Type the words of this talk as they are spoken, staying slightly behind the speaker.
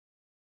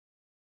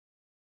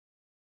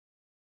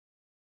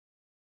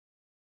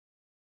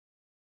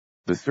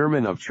The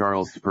Sermon of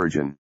Charles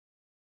Spurgeon.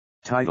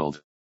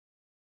 Titled,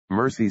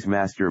 Mercy's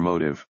Master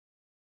Motive.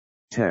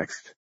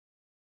 Text.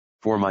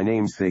 For my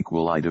name's sake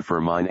will I defer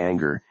mine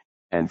anger,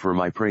 and for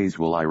my praise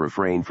will I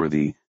refrain for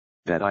thee,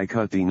 that I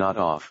cut thee not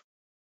off.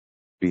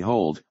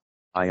 Behold,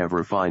 I have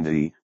refined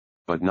thee,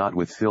 but not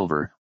with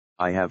silver,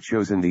 I have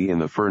chosen thee in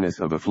the furnace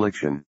of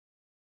affliction.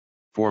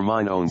 For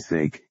mine own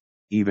sake,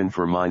 even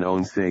for mine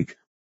own sake,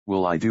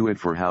 will I do it,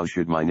 for how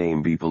should my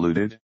name be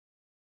polluted?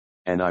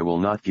 And I will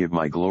not give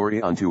my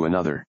glory unto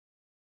another.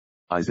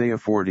 Isaiah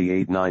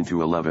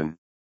 48:9-11.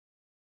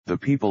 The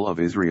people of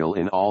Israel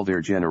in all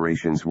their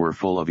generations were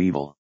full of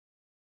evil.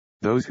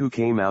 Those who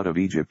came out of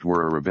Egypt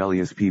were a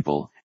rebellious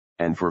people,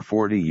 and for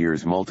 40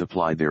 years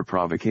multiplied their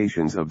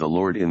provocations of the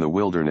Lord in the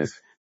wilderness,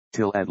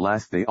 till at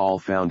last they all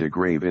found a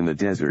grave in the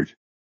desert.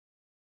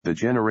 The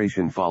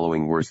generation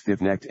following were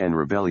stiff-necked and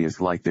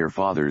rebellious like their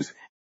fathers,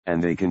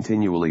 and they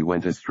continually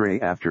went astray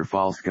after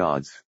false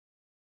gods.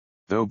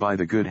 Though by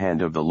the good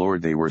hand of the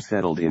Lord they were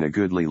settled in a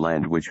goodly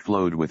land which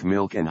flowed with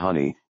milk and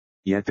honey,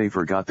 yet they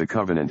forgot the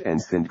covenant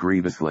and sinned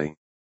grievously.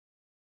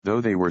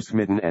 Though they were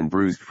smitten and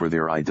bruised for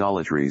their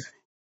idolatries,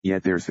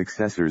 yet their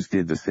successors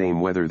did the same,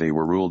 whether they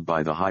were ruled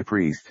by the high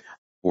priest,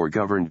 or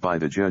governed by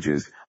the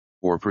judges,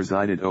 or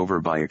presided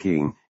over by a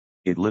king,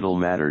 it little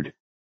mattered,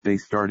 they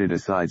started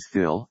aside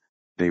still,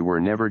 they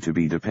were never to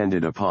be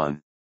depended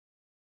upon.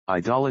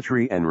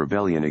 Idolatry and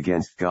rebellion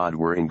against God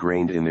were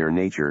ingrained in their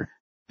nature.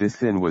 This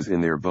sin was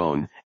in their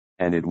bone,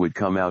 and it would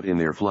come out in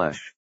their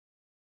flesh.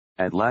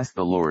 At last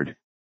the Lord,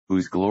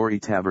 whose glory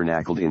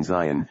tabernacled in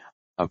Zion,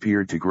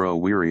 appeared to grow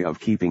weary of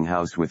keeping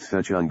house with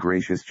such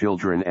ungracious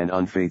children and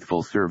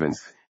unfaithful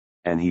servants,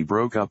 and he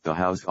broke up the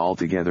house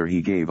altogether.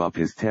 He gave up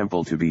his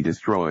temple to be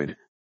destroyed,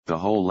 the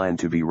whole land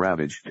to be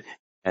ravaged,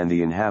 and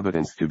the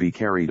inhabitants to be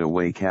carried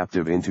away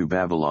captive into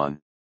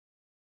Babylon.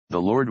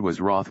 The Lord was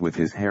wroth with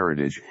his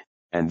heritage,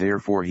 and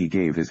therefore he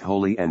gave his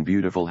holy and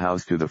beautiful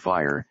house to the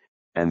fire,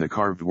 and the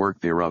carved work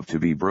thereof to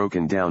be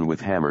broken down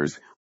with hammers,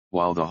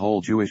 while the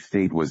whole Jewish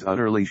state was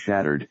utterly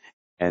shattered,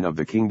 and of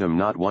the kingdom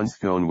not one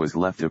stone was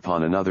left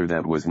upon another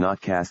that was not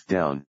cast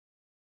down.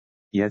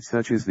 Yet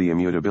such is the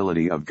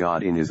immutability of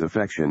God in his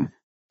affection,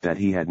 that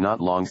he had not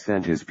long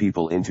sent his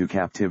people into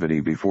captivity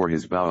before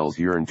his bowels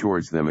yearned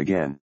towards them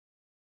again.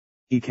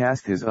 He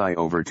cast his eye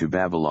over to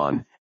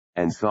Babylon,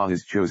 and saw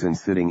his chosen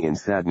sitting in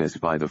sadness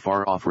by the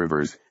far-off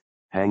rivers,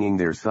 hanging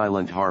their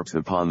silent harps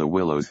upon the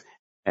willows,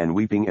 and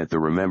weeping at the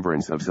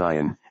remembrance of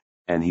Zion,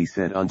 and he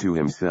said unto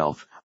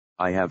himself,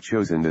 I have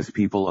chosen this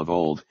people of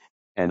old,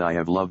 and I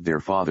have loved their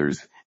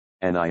fathers,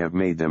 and I have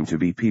made them to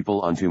be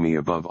people unto me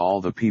above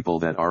all the people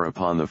that are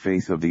upon the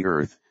face of the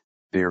earth,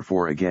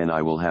 therefore again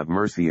I will have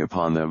mercy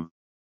upon them.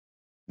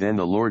 Then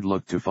the Lord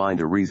looked to find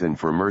a reason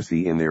for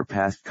mercy in their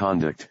past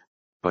conduct,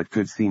 but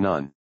could see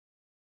none.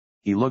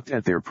 He looked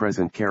at their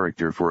present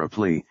character for a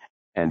plea,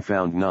 and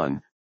found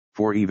none,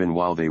 for even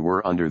while they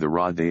were under the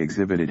rod they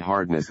exhibited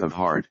hardness of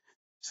heart,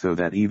 so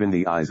that even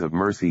the eyes of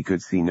mercy could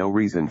see no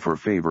reason for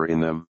favor in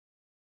them.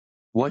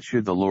 What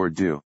should the Lord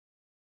do?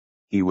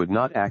 He would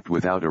not act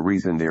without a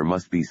reason. There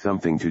must be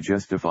something to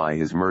justify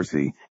his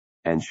mercy,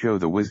 and show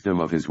the wisdom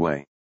of his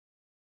way.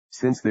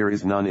 Since there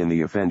is none in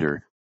the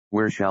offender,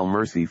 where shall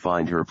mercy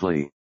find her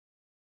plea?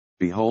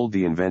 Behold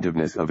the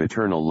inventiveness of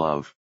eternal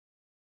love.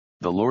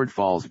 The Lord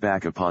falls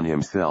back upon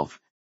himself,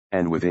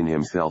 and within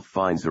himself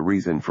finds a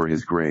reason for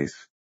his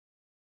grace.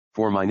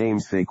 For my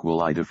name's sake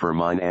will I defer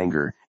mine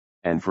anger,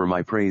 and for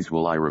my praise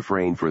will I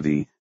refrain for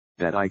thee,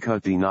 that I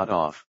cut thee not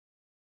off.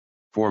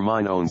 For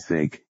mine own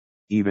sake,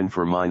 even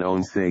for mine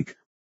own sake,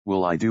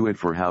 will I do it,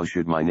 for how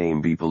should my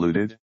name be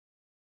polluted?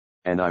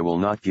 And I will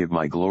not give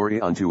my glory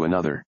unto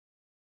another.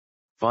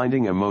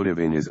 Finding a motive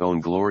in his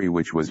own glory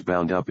which was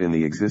bound up in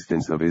the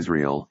existence of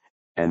Israel,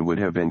 and would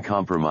have been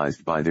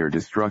compromised by their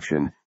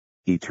destruction,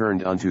 he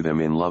turned unto them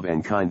in love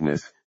and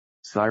kindness.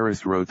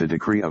 Cyrus wrote the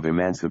decree of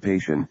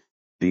emancipation,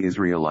 the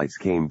Israelites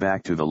came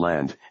back to the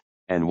land,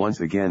 and once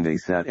again they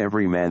sat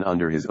every man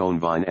under his own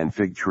vine and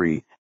fig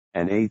tree,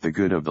 and ate the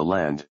good of the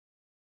land.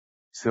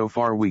 So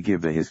far we give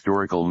the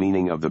historical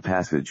meaning of the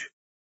passage.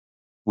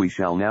 We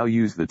shall now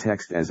use the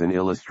text as an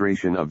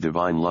illustration of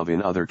divine love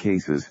in other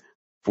cases,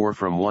 for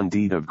from one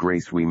deed of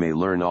grace we may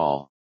learn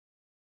all.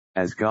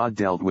 As God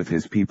dealt with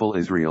his people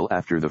Israel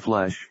after the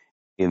flesh,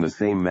 in the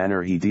same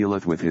manner he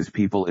dealeth with his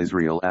people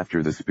Israel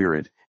after the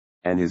Spirit,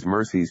 and his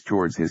mercies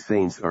towards his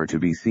saints are to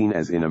be seen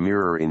as in a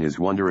mirror in his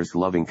wondrous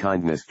loving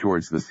kindness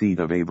towards the seed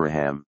of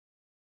Abraham.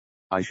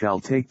 I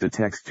shall take the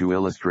text to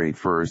illustrate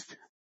first,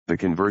 the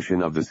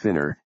conversion of the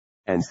sinner,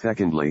 and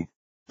secondly,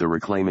 the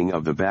reclaiming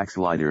of the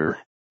backslider,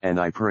 and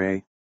I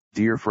pray,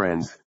 dear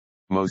friends,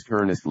 most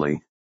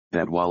earnestly,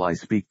 that while I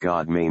speak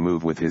God may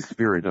move with his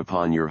Spirit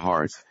upon your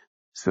hearts,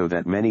 so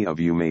that many of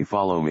you may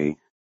follow me,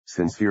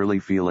 sincerely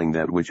feeling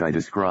that which I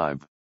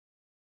describe.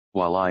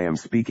 While I am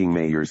speaking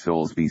may your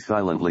souls be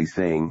silently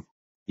saying,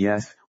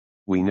 yes,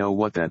 we know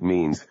what that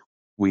means,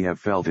 we have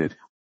felt it,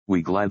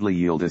 we gladly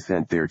yield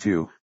assent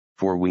thereto,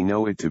 for we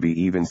know it to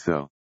be even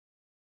so.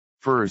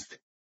 First,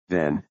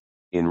 then,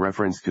 in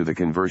reference to the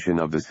conversion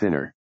of the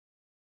sinner.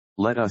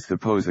 Let us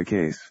suppose a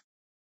case.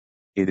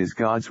 It is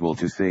God's will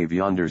to save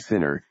yonder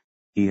sinner,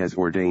 he has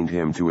ordained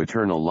him to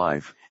eternal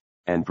life,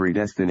 and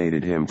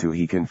predestinated him to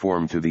he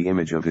conform to the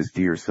image of his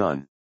dear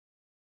Son.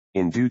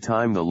 In due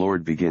time the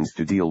Lord begins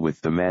to deal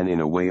with the man in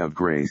a way of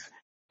grace,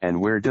 and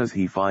where does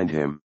he find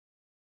him?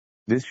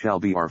 This shall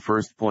be our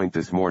first point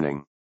this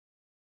morning.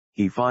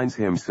 He finds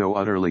him so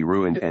utterly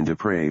ruined and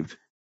depraved,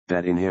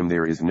 that in him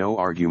there is no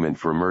argument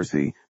for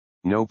mercy,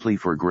 no plea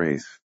for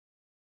grace.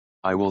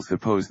 I will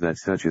suppose that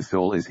such a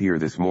soul is here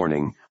this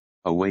morning,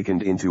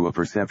 awakened into a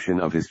perception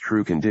of his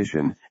true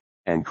condition,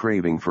 and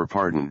craving for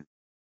pardon.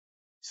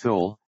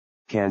 Soul,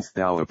 canst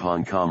thou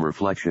upon calm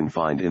reflection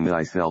find in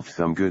thyself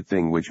some good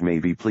thing which may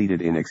be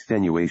pleaded in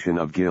extenuation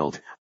of guilt,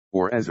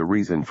 or as a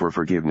reason for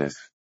forgiveness?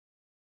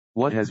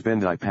 What has been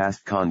thy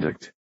past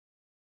conduct?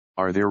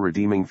 Are there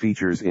redeeming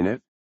features in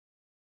it?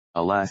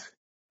 Alas,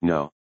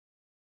 no.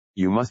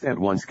 You must at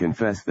once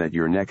confess that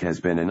your neck has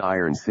been an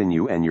iron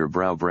sinew and your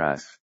brow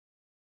brass.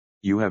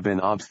 You have been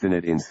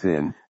obstinate in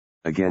sin,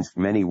 against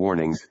many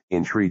warnings,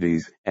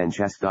 entreaties, and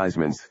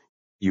chastisements,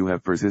 you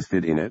have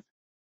persisted in it.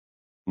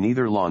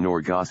 Neither law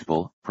nor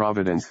gospel,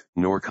 providence,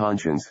 nor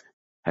conscience,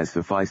 has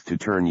sufficed to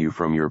turn you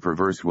from your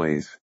perverse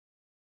ways.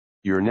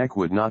 Your neck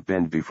would not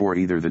bend before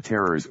either the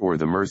terrors or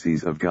the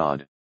mercies of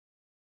God.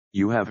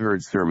 You have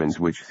heard sermons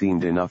which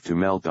seemed enough to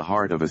melt the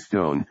heart of a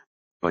stone,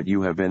 but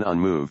you have been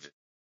unmoved.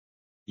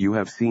 You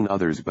have seen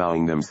others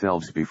bowing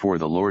themselves before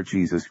the Lord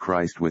Jesus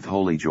Christ with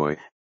holy joy,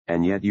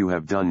 and yet you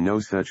have done no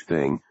such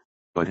thing,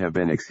 but have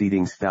been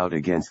exceeding stout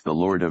against the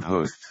Lord of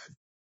hosts.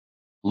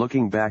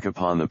 Looking back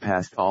upon the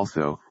past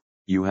also,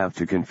 you have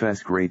to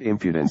confess great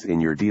impudence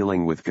in your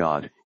dealing with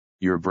God.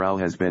 Your brow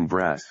has been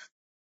brass.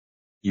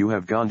 You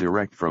have gone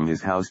direct from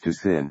his house to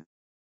sin.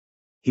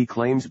 He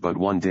claims but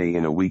one day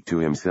in a week to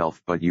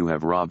himself, but you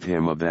have robbed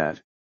him of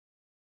that.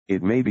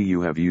 It may be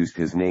you have used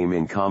his name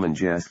in common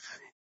jests,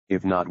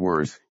 if not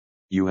worse,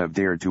 you have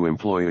dared to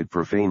employ it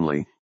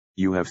profanely,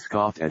 you have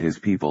scoffed at his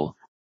people,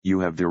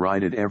 you have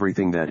derided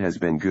everything that has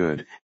been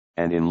good,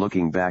 and in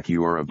looking back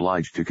you are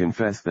obliged to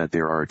confess that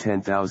there are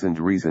 10,000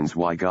 reasons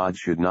why God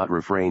should not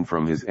refrain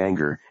from his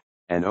anger,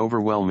 and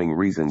overwhelming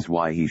reasons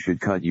why he should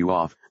cut you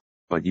off,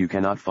 but you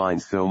cannot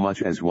find so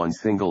much as one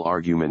single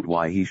argument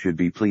why he should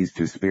be pleased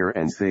to spare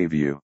and save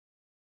you.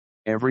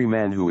 Every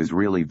man who is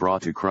really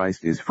brought to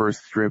Christ is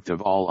first stripped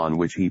of all on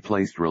which he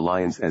placed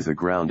reliance as a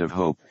ground of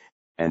hope,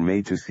 and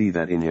made to see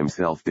that in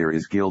himself there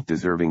is guilt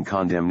deserving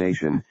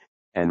condemnation,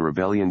 and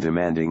rebellion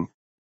demanding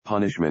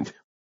punishment,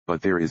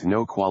 but there is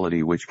no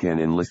quality which can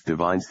enlist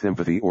divine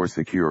sympathy or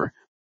secure,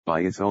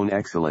 by its own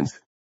excellence,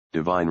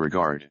 divine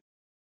regard.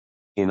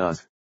 In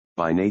us,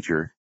 by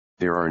nature,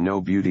 there are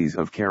no beauties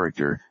of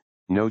character,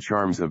 no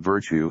charms of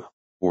virtue,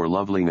 or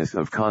loveliness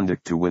of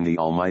conduct to win the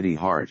almighty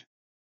heart.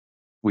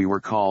 We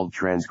were called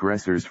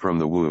transgressors from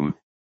the womb,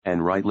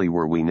 and rightly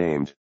were we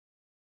named.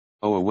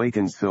 O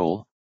awakened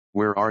soul,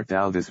 where art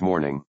thou this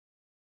morning?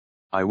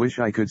 I wish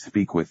I could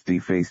speak with thee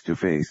face to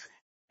face,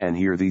 and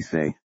hear thee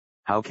say,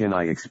 how can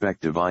I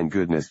expect divine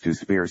goodness to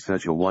spare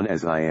such a one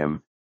as I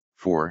am?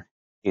 For,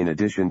 in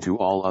addition to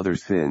all other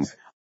sins,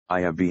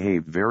 I have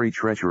behaved very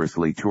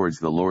treacherously towards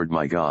the Lord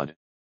my God.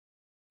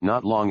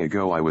 Not long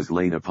ago I was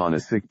laid upon a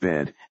sick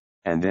bed,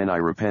 and then I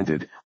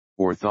repented,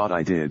 or thought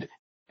I did,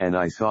 and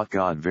I sought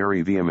God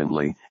very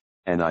vehemently,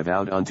 and I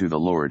vowed unto the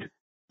Lord,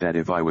 that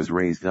if I was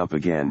raised up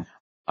again,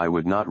 I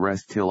would not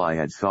rest till I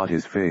had sought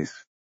his face.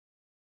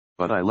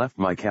 But I left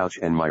my couch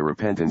and my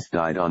repentance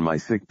died on my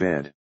sick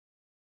bed.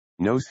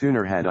 No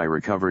sooner had I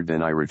recovered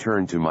than I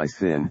returned to my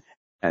sin,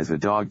 as a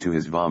dog to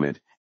his vomit,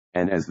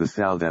 and as the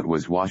sow that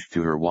was washed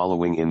to her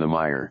wallowing in the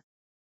mire.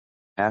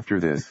 After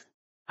this,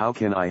 how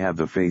can I have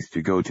the face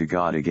to go to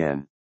God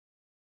again?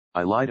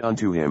 I lied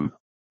unto him,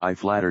 I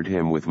flattered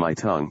him with my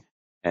tongue,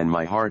 and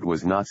my heart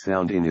was not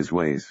sound in his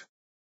ways.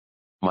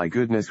 My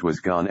goodness was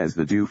gone as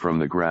the dew from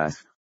the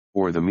grass,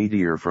 or the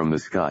meteor from the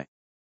sky.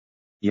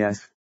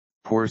 Yes,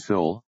 poor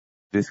soul,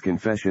 this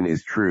confession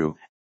is true,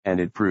 and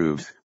it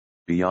proves,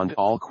 beyond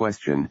all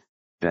question,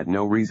 that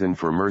no reason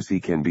for mercy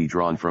can be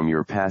drawn from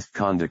your past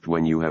conduct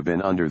when you have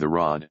been under the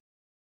rod.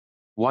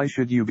 Why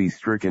should you be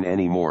stricken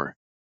any more?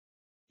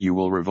 You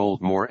will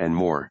revolt more and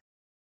more.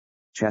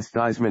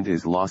 Chastisement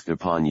is lost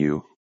upon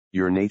you,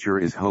 your nature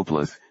is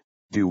hopeless,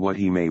 do what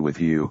he may with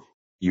you,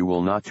 you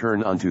will not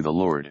turn unto the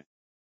Lord.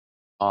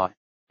 Ah,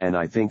 and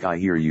I think I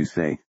hear you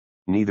say,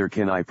 neither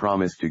can I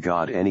promise to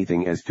God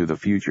anything as to the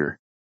future.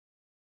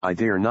 I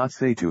dare not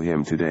say to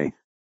him today,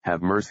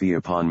 have mercy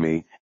upon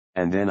me,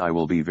 and then I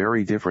will be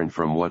very different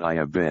from what I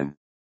have been.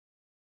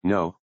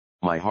 No,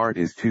 my heart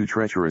is too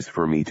treacherous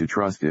for me to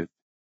trust it.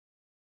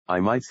 I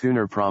might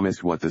sooner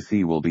promise what the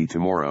sea will be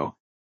tomorrow,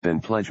 than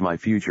pledge my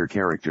future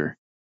character.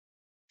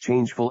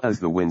 Changeful as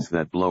the winds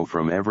that blow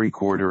from every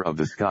quarter of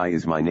the sky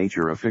is my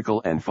nature, a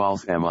fickle and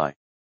false am I.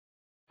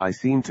 I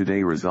seem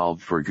today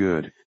resolved for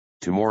good,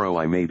 tomorrow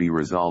I may be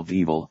resolved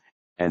evil,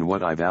 and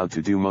what I vowed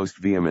to do most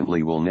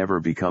vehemently will never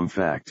become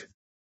fact.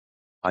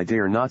 I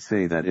dare not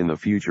say that in the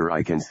future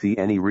I can see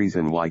any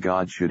reason why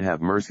God should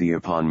have mercy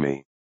upon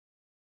me.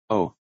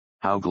 Oh,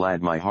 How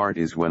glad my heart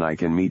is when I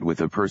can meet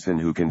with a person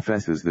who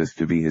confesses this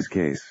to be his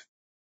case.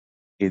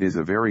 It is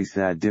a very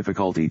sad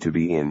difficulty to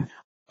be in,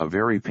 a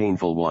very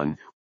painful one,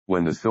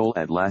 when the soul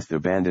at last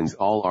abandons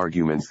all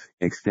arguments,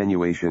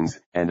 extenuations,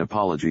 and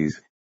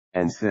apologies,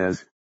 and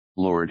says,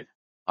 Lord,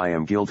 I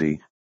am guilty,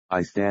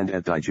 I stand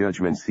at thy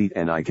judgment seat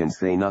and I can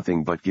say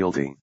nothing but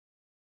guilty.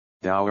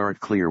 Thou art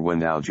clear when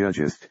thou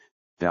judgest,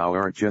 thou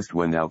art just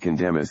when thou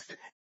condemnest,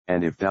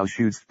 and if thou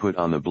shouldst put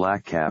on the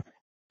black cap,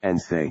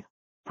 and say,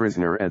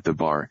 Prisoner at the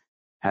bar,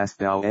 hast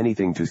thou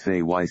anything to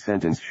say why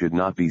sentence should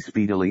not be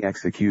speedily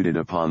executed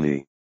upon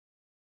thee?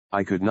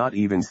 I could not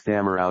even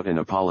stammer out an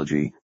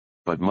apology,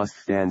 but must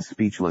stand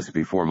speechless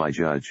before my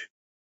judge.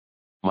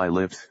 My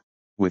lips,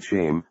 with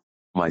shame,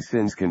 my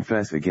sins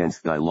confess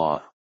against thy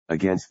law,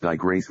 against thy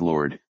grace,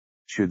 Lord.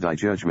 Should thy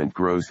judgment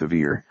grow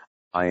severe,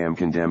 I am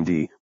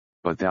condemned,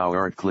 but thou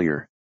art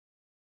clear.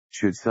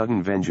 Should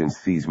sudden vengeance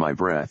seize my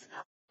breath,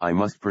 I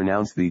must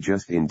pronounce thee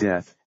just in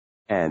death,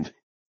 and,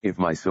 if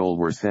my soul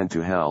were sent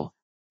to hell,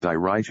 thy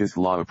righteous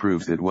law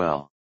approves it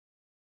well.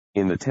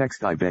 In the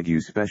text I beg you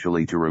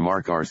specially to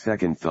remark our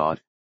second thought,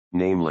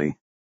 namely,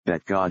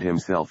 that God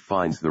himself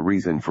finds the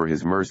reason for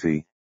his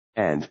mercy,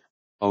 and,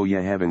 O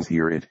ye heavens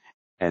hear it,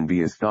 and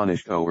be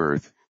astonished O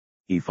earth,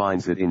 he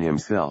finds it in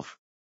himself.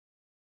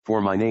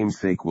 For my name's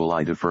sake will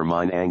I defer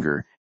mine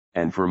anger,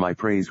 and for my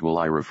praise will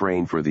I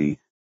refrain for thee,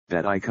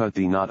 that I cut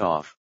thee not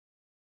off.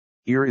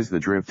 Here is the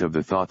drift of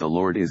the thought: the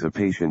Lord is a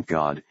patient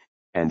God,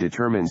 and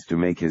determines to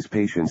make his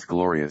patience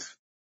glorious.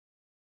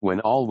 When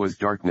all was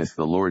darkness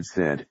the Lord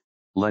said,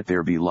 Let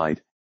there be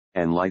light,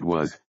 and light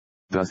was,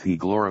 thus he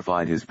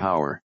glorified his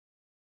power.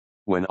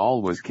 When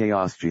all was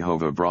chaos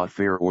Jehovah brought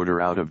fair order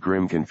out of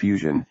grim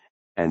confusion,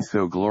 and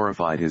so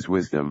glorified his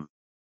wisdom.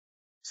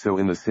 So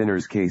in the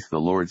sinner's case the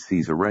Lord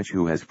sees a wretch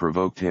who has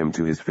provoked him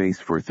to his face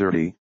for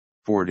 30,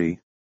 40,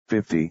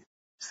 50,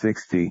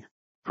 60,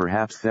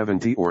 perhaps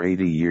 70 or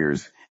 80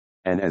 years,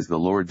 and as the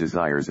Lord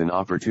desires an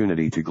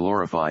opportunity to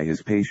glorify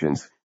his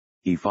patience,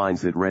 he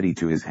finds it ready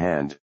to his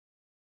hand.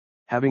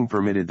 Having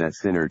permitted that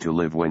sinner to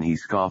live when he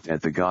scoffed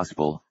at the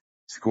gospel,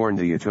 scorned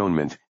the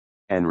atonement,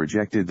 and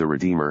rejected the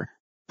Redeemer,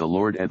 the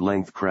Lord at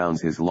length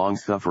crowns his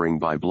long-suffering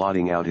by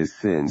blotting out his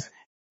sins,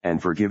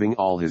 and forgiving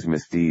all his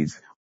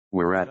misdeeds,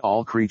 whereat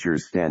all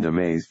creatures stand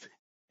amazed,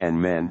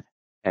 and men,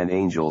 and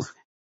angels,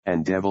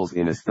 and devils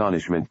in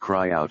astonishment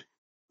cry out,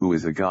 Who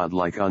is a God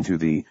like unto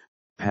thee,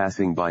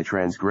 passing by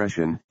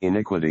transgression,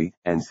 iniquity,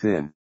 and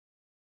sin?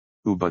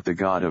 Who but the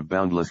God of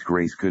boundless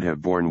grace could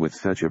have borne with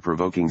such a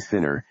provoking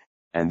sinner,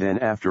 and then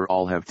after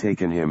all have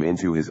taken him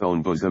into his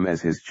own bosom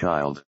as his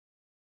child?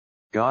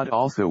 God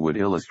also would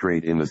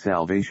illustrate in the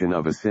salvation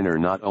of a sinner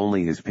not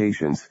only his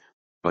patience,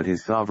 but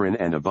his sovereign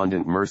and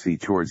abundant mercy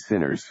towards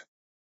sinners.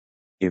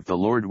 If the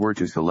Lord were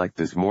to select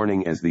this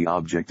morning as the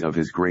object of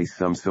his grace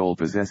some soul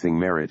possessing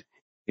merit,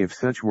 if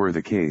such were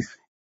the case,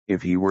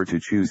 if he were to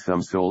choose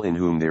some soul in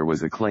whom there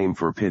was a claim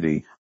for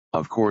pity,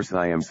 of course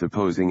I am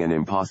supposing an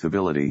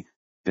impossibility,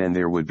 then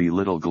there would be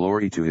little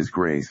glory to his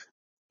grace,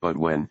 but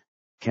when,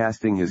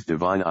 casting his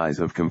divine eyes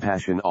of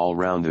compassion all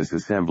round this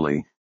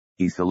assembly,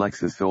 he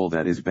selects a soul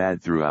that is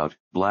bad throughout,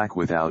 black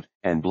without,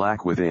 and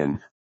black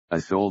within, a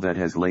soul that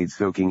has laid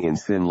soaking in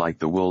sin like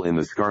the wool in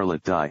the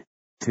scarlet dye,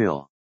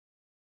 till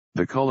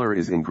the color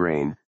is in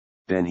grain,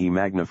 then he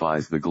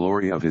magnifies the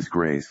glory of his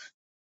grace.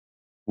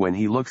 When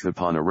he looks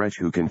upon a wretch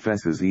who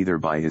confesses either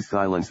by his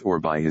silence or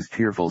by his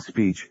tearful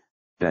speech,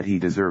 that he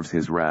deserves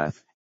his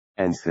wrath,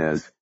 and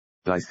says,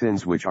 Thy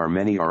sins which are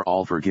many are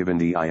all forgiven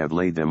thee, I have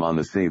laid them on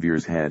the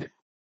Saviour's head,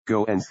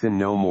 go and sin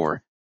no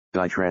more,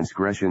 thy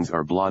transgressions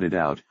are blotted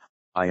out,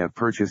 I have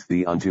purchased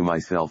thee unto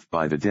myself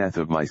by the death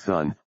of my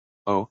Son.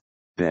 Oh,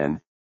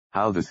 then,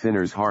 how the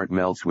sinner's heart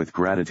melts with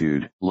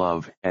gratitude,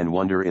 love, and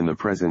wonder in the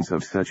presence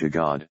of such a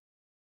God.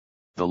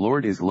 The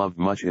Lord is loved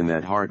much in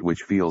that heart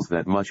which feels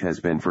that much has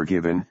been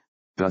forgiven,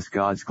 thus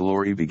God's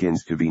glory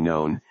begins to be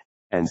known,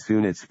 and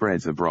soon it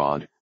spreads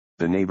abroad.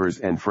 The neighbors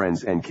and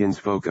friends and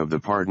kinsfolk of the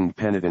pardoned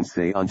penitent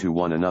say unto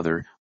one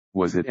another,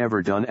 Was it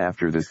ever done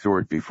after this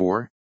sort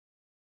before?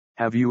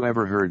 Have you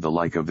ever heard the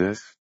like of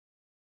this?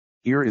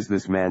 Here is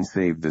this man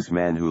saved, this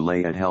man who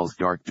lay at hell's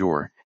dark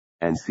door,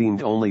 and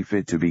seemed only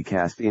fit to be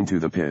cast into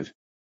the pit.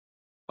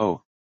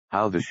 Oh,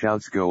 how the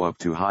shouts go up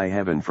to high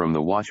heaven from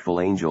the watchful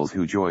angels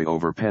who joy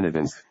over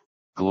penitence,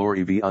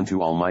 glory be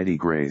unto Almighty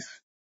grace.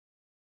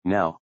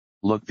 Now,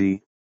 look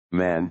thee,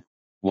 man,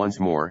 once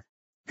more,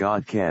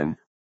 God can,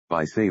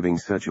 by saving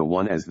such a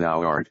one as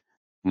thou art,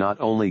 not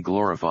only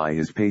glorify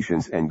his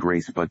patience and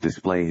grace but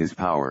display his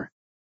power.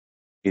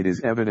 It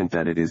is evident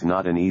that it is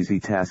not an easy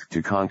task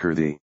to conquer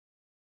thee.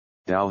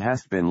 Thou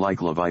hast been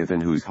like Leviathan,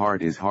 whose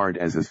heart is hard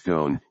as a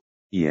stone,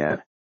 yea,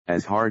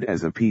 as hard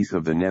as a piece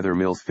of the nether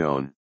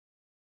millstone.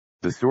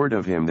 The sword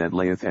of him that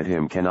layeth at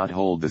him cannot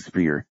hold the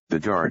spear, the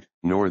dart,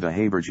 nor the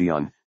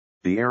habergeon,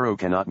 the arrow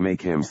cannot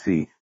make him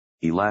see,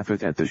 he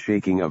laugheth at the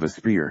shaking of a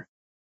spear.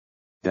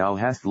 Thou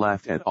hast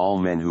laughed at all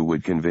men who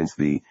would convince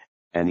thee,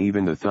 and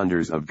even the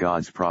thunders of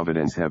God's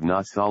providence have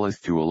not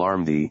solace to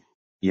alarm thee,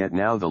 yet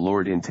now the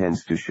Lord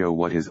intends to show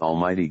what his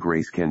almighty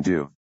grace can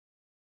do.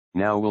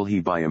 Now will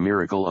he by a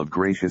miracle of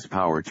gracious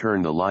power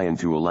turn the lion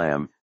to a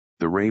lamb,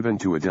 the raven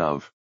to a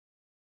dove.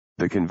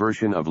 The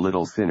conversion of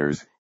little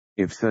sinners,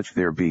 if such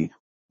there be,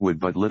 would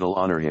but little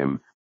honor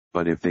him,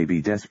 but if they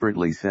be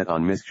desperately set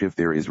on mischief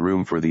there is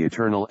room for the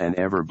eternal and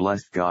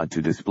ever-blessed God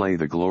to display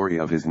the glory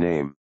of his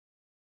name.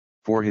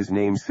 For his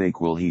name's sake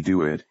will he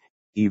do it,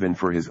 even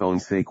for his own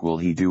sake will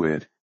he do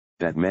it,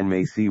 that men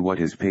may see what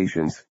his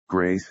patience,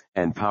 grace,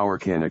 and power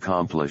can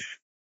accomplish.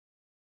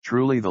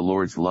 Truly the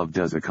Lord's love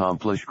does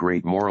accomplish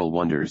great moral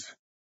wonders.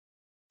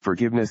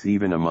 Forgiveness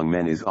even among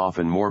men is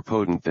often more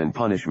potent than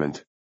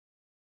punishment.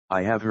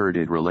 I have heard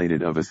it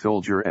related of a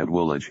soldier at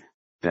Woolwich,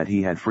 that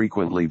he had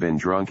frequently been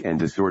drunk and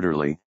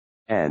disorderly,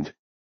 and,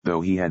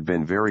 though he had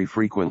been very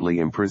frequently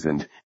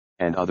imprisoned,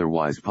 and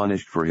otherwise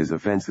punished for his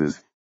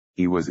offences,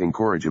 he was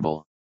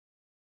incorrigible.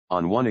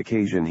 On one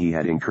occasion he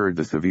had incurred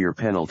the severe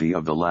penalty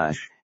of the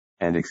lash,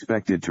 and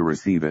expected to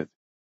receive it.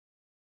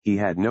 He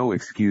had no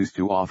excuse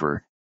to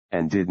offer,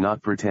 and did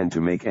not pretend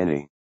to make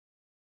any.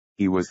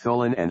 He was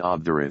sullen and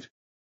obdurate.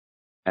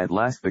 At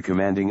last the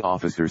commanding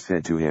officer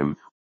said to him,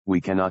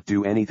 "We cannot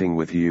do anything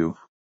with you,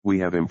 we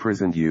have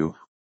imprisoned you,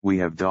 we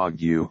have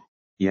dogged you,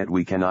 yet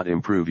we cannot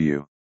improve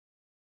you.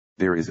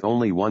 There is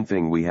only one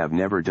thing we have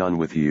never done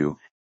with you,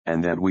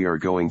 and that we are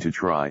going to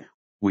try,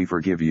 we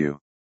forgive you."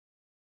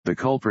 The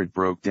culprit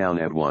broke down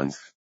at once.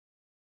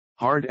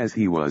 Hard as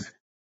he was,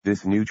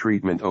 this new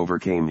treatment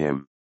overcame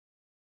him.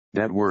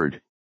 That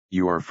word,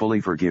 "You are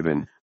fully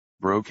forgiven,"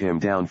 broke him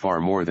down far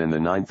more than the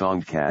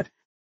nine-thonged cat.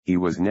 He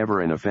was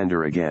never an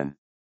offender again.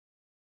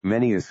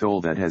 Many a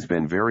soul that has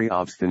been very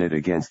obstinate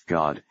against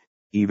God,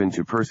 even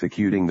to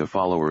persecuting the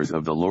followers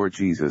of the Lord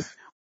Jesus,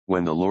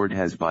 when the Lord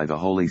has by the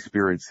Holy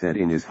Spirit said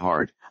in his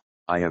heart,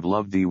 "I have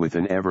loved thee with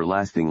an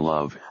everlasting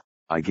love,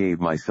 I gave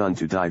my Son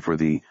to die for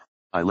thee,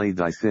 I laid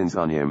thy sins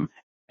on him,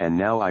 and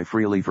now I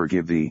freely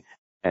forgive thee,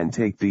 and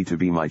take thee to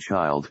be my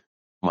child,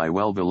 my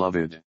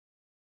well-beloved."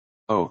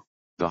 Oh,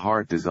 the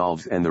heart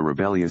dissolves and the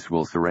rebellious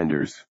will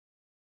surrenders.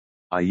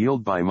 I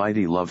yield by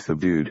mighty love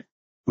subdued,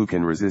 who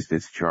can resist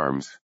its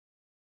charms?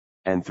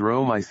 And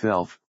throw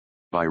myself,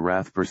 by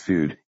wrath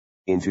pursued,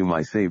 into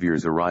my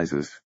Saviour's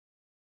arises.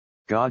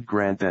 God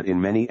grant that in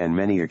many and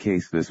many a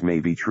case this may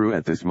be true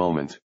at this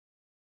moment.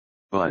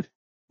 But,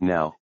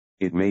 now,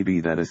 it may be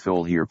that a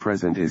soul here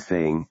present is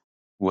saying,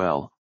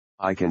 "Well,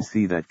 I can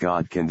see that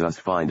God can thus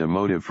find a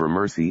motive for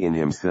mercy in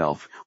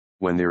himself,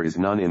 when there is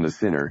none in the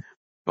sinner,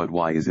 but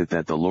why is it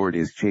that the Lord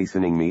is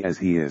chastening me as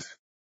he is?"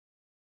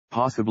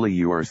 Possibly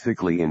you are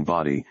sickly in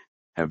body,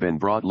 have been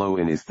brought low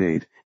in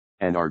estate,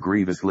 and are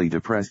grievously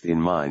depressed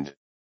in mind.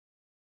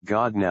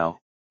 God now,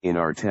 in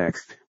our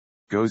text,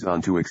 goes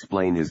on to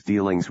explain his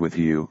dealings with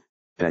you,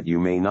 that you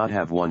may not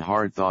have one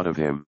hard thought of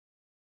him.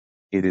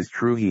 It is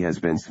true he has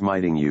been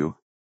smiting you,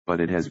 but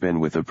it has been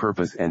with a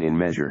purpose and in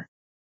measure.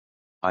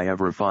 "I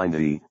have refined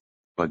thee,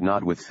 but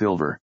not with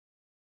silver."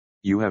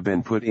 You have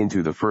been put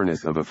into the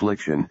furnace of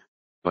affliction,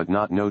 but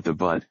not note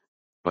the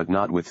but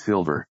not with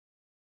silver.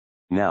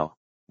 Now,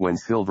 when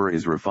silver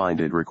is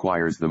refined it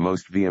requires the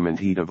most vehement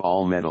heat of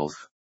all metals.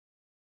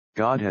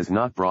 God has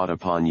not brought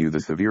upon you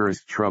the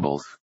severest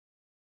troubles.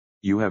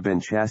 You have been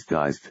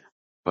chastised,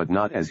 but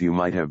not as you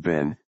might have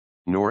been,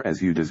 nor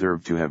as you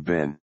deserved to have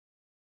been.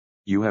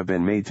 You have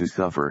been made to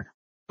suffer,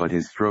 but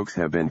his strokes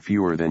have been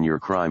fewer than your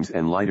crimes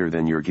and lighter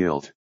than your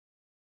guilt.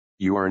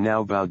 You are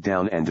now bowed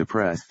down and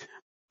depressed,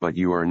 but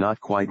you are not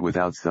quite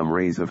without some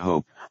rays of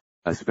hope,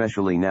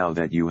 especially now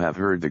that you have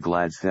heard the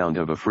glad sound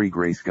of a free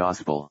grace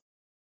gospel.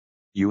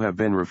 You have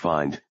been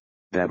refined,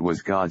 that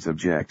was God's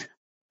object,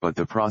 but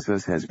the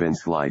process has been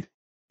slight,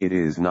 it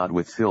is not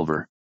with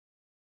silver.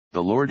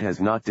 The Lord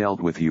has not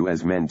dealt with you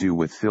as men do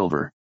with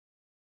silver.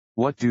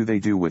 What do they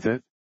do with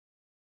it?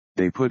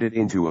 They put it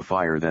into a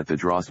fire that the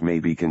dross may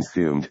be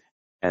consumed,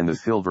 and the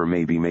silver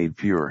may be made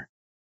pure.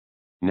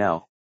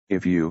 Now,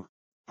 if you,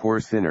 poor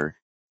sinner,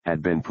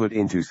 had been put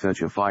into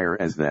such a fire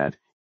as that,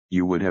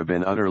 you would have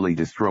been utterly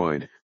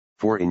destroyed,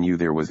 for in you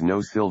there was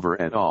no silver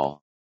at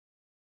all.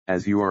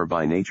 As you are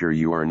by nature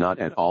you are not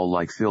at all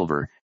like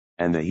silver,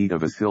 and the heat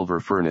of a silver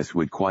furnace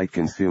would quite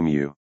consume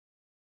you.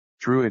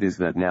 True it is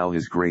that now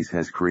his grace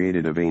has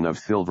created a vein of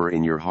silver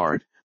in your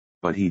heart,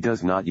 but he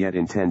does not yet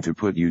intend to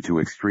put you to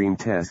extreme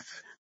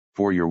tests,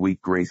 for your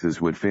weak graces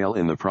would fail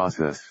in the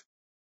process.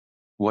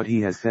 What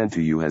he has sent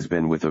to you has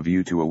been with a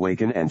view to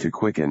awaken and to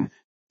quicken,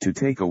 to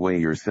take away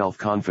your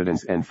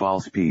self-confidence and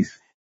false peace,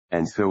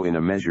 and so in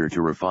a measure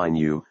to refine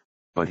you,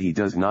 but he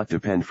does not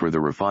depend for the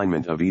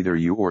refinement of either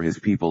you or his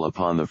people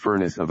upon the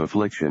furnace of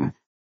affliction.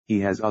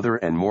 He has other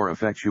and more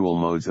effectual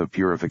modes of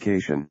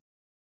purification.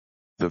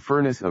 The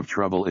furnace of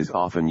trouble is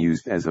often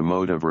used as a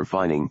mode of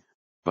refining,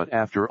 but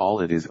after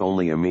all it is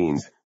only a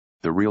means.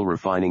 The real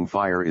refining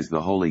fire is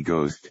the Holy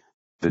Ghost.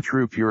 The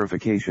true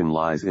purification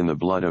lies in the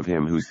blood of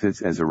him who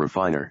sits as a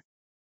refiner.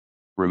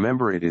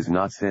 Remember, it is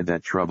not said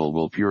that trouble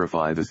will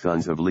purify the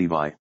sons of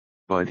Levi,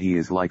 but he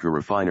is like a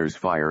refiner's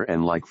fire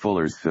and like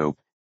fuller's soap,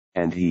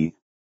 and he,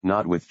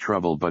 not with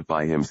trouble but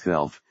by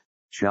himself,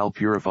 shall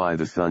purify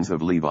the sons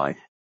of Levi,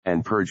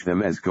 and purge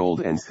them as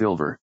gold and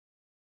silver.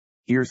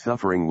 Here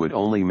suffering would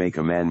only make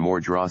a man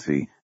more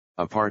drossy.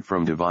 Apart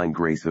from divine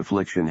grace,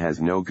 affliction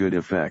has no good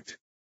effect.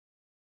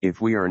 If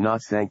we are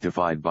not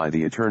sanctified by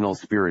the eternal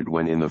Spirit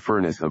when in the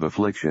furnace of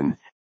affliction,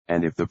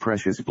 and if the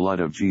precious blood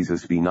of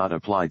Jesus be not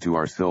applied to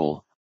our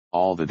soul,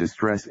 all the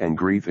distress and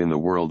grief in the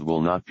world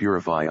will not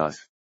purify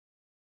us.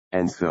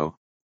 And so,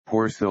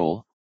 poor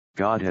soul,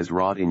 God has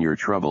wrought in your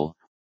trouble,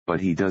 but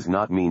he does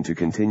not mean to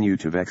continue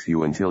to vex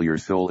you until your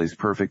soul is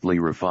perfectly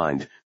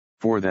refined,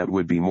 for that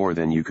would be more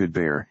than you could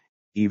bear,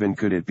 even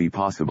could it be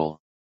possible.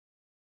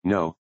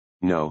 No,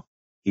 no,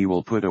 he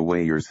will put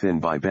away your sin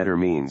by better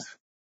means.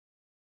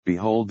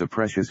 Behold the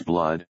precious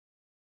blood.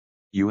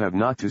 You have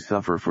not to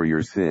suffer for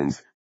your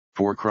sins,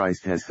 for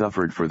Christ has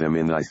suffered for them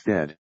in thy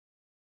stead.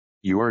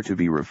 You are to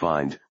be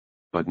refined,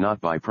 but not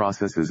by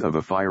processes of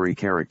a fiery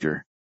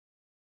character.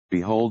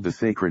 Behold the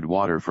sacred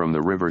water from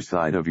the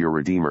riverside of your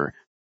Redeemer,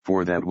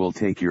 for that will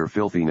take your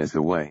filthiness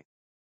away.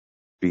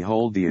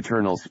 Behold the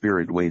eternal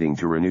Spirit waiting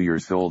to renew your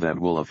soul, that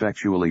will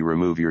effectually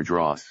remove your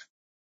dross.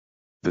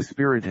 The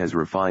Spirit has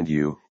refined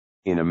you,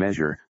 in a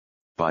measure,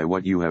 by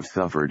what you have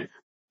suffered,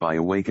 by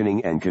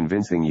awakening and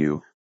convincing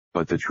you,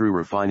 but the true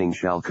refining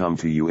shall come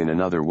to you in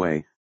another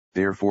way.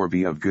 Therefore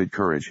be of good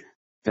courage,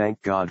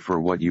 thank God for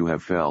what you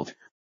have felt,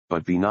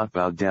 but be not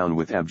bowed down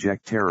with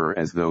abject terror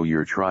as though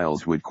your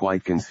trials would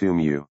quite consume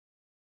you.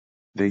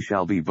 They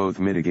shall be both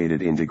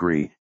mitigated in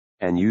degree,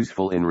 and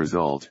useful in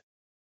result.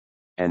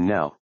 And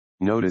now,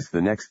 notice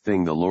the next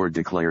thing the Lord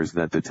declares,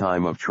 that the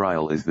time of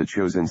trial is the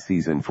chosen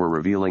season for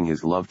revealing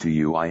his love to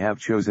you. I have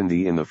chosen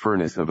thee in the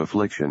furnace of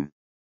affliction.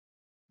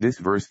 This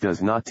verse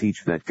does not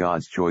teach that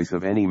God's choice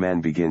of any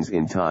man begins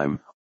in time,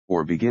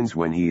 or begins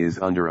when he is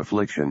under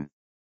affliction.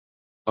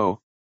 Oh,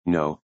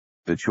 no,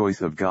 the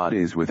choice of God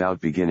is without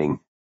beginning,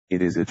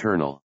 it is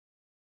eternal.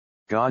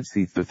 God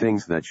seeth the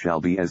things that shall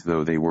be as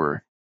though they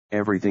were,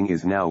 everything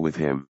is now with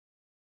him.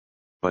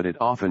 But it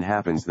often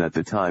happens that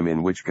the time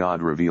in which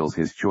God reveals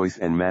his choice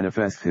and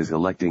manifests his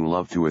electing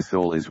love to a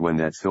soul is when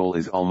that soul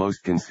is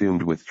almost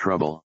consumed with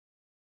trouble.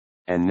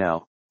 And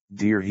now,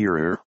 dear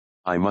hearer,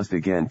 I must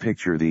again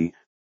picture thee,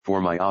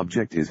 for my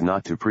object is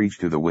not to preach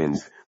to the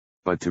winds,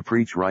 but to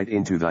preach right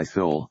into thy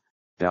soul.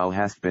 Thou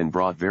hast been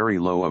brought very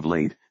low of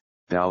late,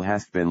 thou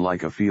hast been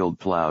like a field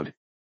plowed,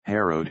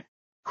 harrowed,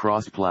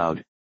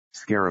 cross-plowed,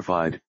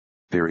 scarified,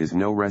 there is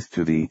no rest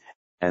to thee,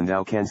 and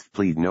thou canst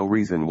plead no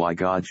reason why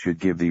God should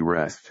give thee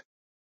rest.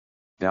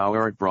 Thou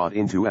art brought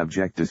into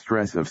abject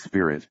distress of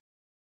spirit.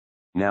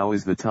 Now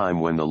is the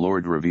time when the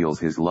Lord reveals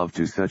his love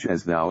to such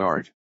as thou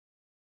art.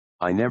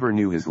 I never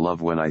knew his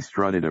love when I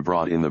strutted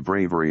abroad in the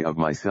bravery of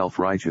my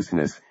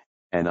self-righteousness,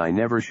 and I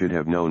never should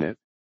have known it.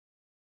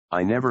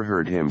 I never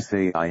heard him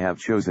say, I have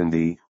chosen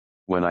thee,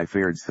 when I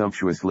fared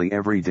sumptuously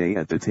every day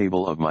at the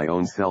table of my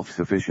own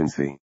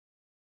self-sufficiency.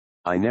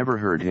 I never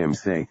heard him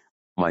say,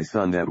 my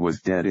son that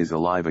was dead is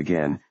alive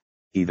again,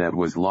 he that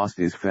was lost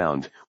is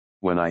found,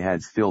 when I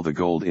had still the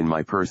gold in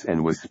my purse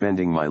and was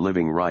spending my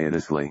living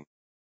riotously.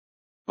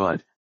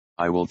 But,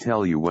 I will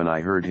tell you when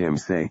I heard him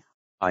say,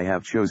 I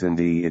have chosen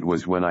thee, it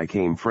was when I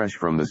came fresh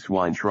from the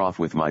swine trough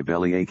with my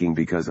belly aching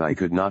because I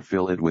could not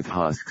fill it with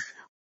husks,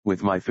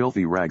 with my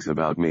filthy rags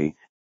about me,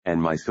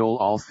 and my soul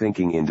all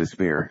sinking in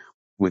despair,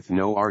 with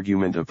no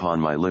argument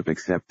upon my lip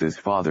except this,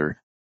 Father,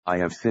 I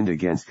have sinned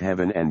against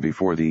heaven and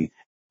before thee,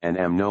 and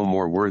am no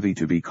more worthy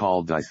to be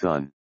called thy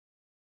son.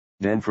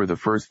 Then for the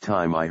first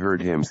time I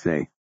heard him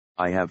say,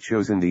 I have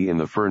chosen thee in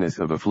the furnace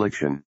of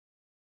affliction.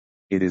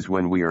 It is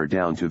when we are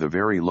down to the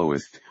very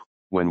lowest,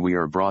 when we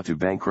are brought to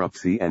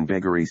bankruptcy and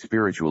beggary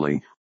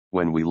spiritually,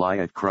 when we lie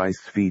at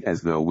Christ's feet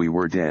as though we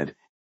were dead,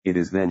 it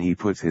is then he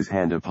puts his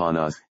hand upon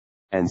us,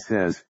 and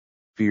says,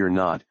 fear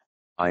not,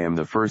 I am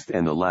the first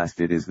and the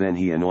last. It is then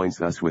he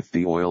anoints us with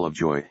the oil of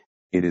joy,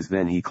 it is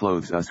then he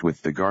clothes us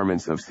with the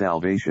garments of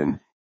salvation.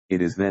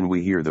 It is then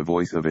we hear the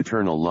voice of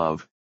eternal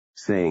love,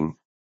 saying,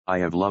 I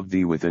have loved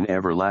thee with an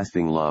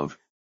everlasting love,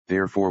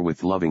 therefore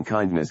with loving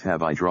kindness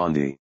have I drawn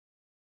thee.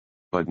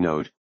 But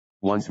note,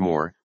 once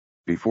more,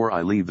 before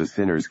I leave the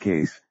sinner's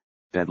case,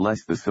 that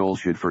lest the soul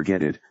should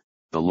forget it,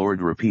 the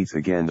Lord repeats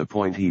again the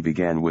point he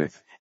began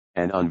with,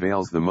 and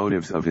unveils the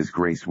motives of his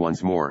grace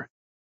once more.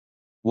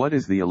 What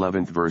is the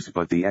 11th verse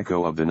but the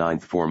echo of the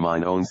 9th? For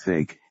mine own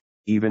sake,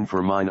 even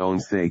for mine own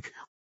sake,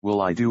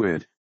 will I do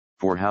it,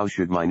 for how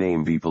should my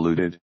name be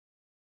polluted?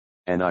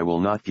 And I will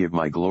not give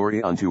my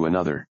glory unto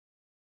another.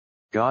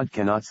 God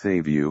cannot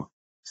save you,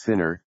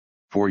 sinner,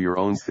 for your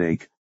own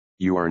sake,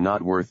 you are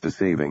not worth the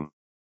saving.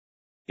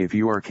 If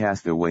you are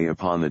cast away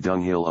upon the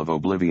dunghill of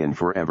oblivion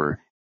forever,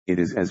 it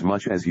is as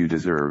much as you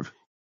deserve.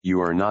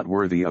 You are not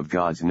worthy of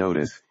God's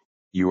notice,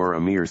 you are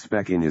a mere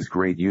speck in his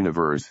great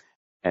universe,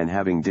 and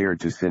having dared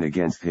to sin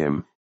against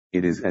him,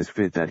 it is as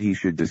fit that he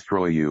should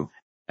destroy you,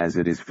 as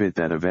it is fit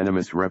that a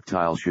venomous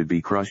reptile should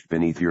be crushed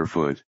beneath your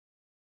foot.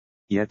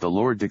 Yet the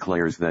Lord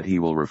declares that he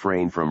will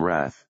refrain from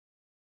wrath.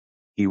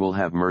 He will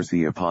have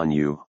mercy upon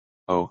you,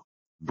 O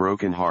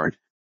broken heart,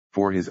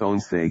 for his own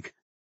sake.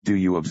 Do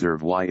you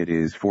observe why it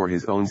is for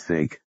his own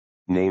sake,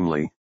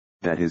 namely,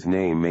 that his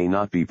name may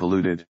not be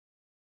polluted?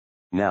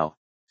 Now,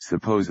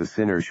 Suppose a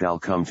sinner shall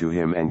come to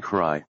him and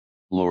cry,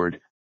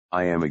 Lord,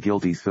 I am a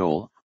guilty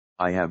soul,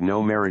 I have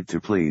no merit to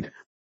plead,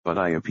 but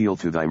I appeal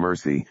to thy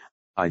mercy,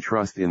 I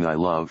trust in thy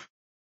love.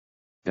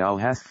 Thou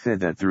hast said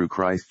that through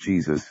Christ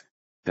Jesus,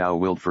 thou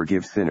wilt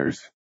forgive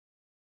sinners.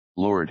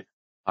 Lord,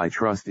 I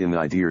trust in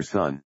thy dear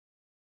Son.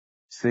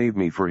 Save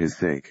me for his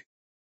sake.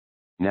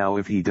 Now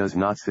if he does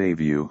not save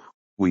you,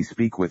 we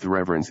speak with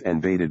reverence and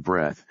bated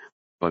breath,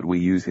 but we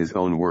use his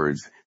own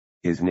words,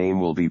 his name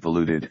will be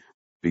polluted,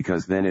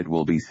 because then it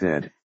will be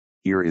said,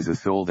 Here is a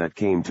soul that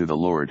came to the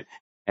Lord,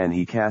 and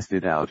he cast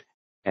it out,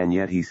 and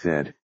yet he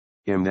said,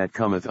 Him that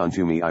cometh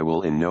unto me I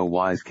will in no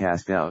wise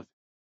cast out.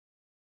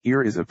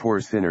 Here is a poor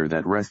sinner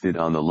that rested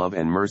on the love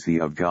and mercy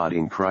of God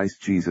in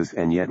Christ Jesus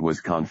and yet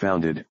was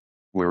confounded,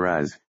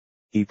 whereas,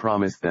 he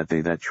promised that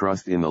they that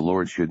trust in the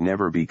Lord should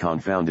never be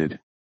confounded,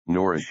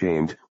 nor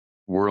ashamed,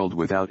 world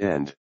without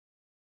end.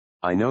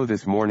 I know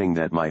this morning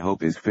that my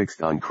hope is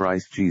fixed on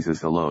Christ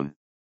Jesus alone.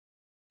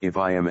 If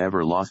I am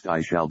ever lost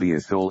I shall be a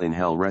soul in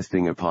hell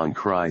resting upon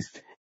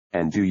Christ,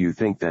 and do you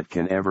think that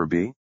can ever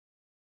be?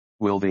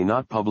 Will they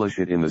not publish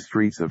it in the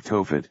streets of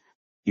Tophet,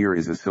 Here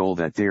is a soul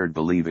that dared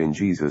believe in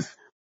Jesus,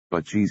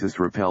 but Jesus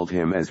repelled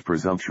him as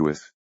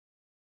presumptuous.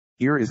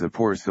 Here is a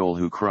poor soul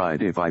who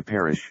cried, If I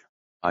perish,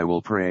 I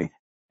will pray,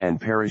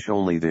 and perish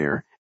only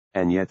there,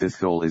 and yet this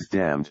soul is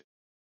damned.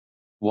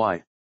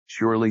 Why,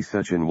 surely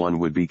such an one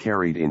would be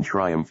carried in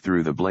triumph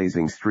through the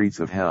blazing streets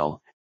of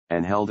hell,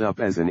 and held up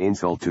as an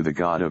insult to the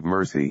God of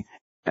mercy,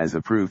 as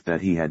a proof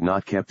that he had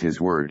not kept his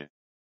word.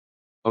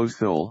 O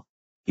soul,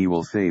 he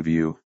will save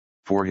you,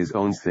 for his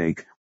own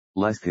sake,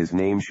 lest his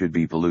name should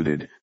be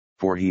polluted,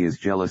 for he is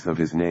jealous of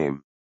his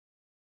name.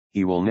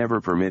 He will never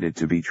permit it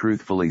to be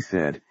truthfully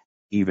said,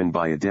 even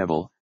by a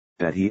devil,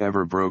 that he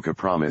ever broke a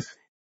promise,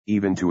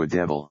 even to a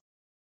devil.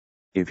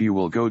 If you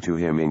will go to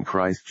him in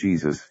Christ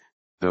Jesus,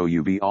 though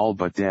you be all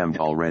but damned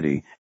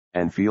already,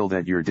 and feel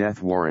that your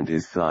death warrant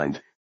is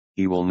signed,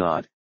 he will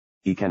not,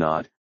 he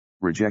cannot,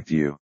 reject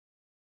you.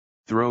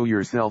 Throw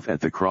yourself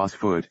at the cross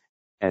foot,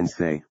 and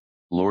say,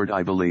 Lord,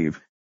 I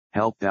believe,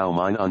 help thou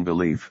mine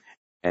unbelief,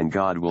 and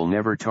God will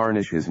never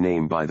tarnish his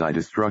name by thy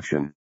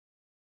destruction.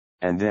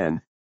 And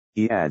then,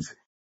 he adds,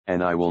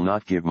 and I will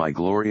not give my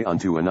glory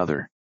unto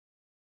another.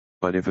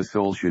 But if a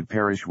soul should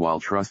perish while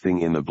trusting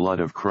in the blood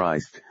of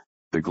Christ,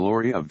 the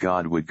glory of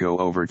God would go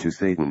over to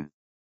Satan.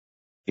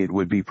 It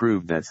would be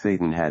proved that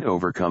Satan had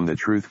overcome the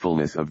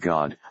truthfulness of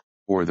God,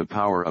 or the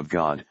power of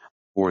God,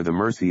 or the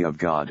mercy of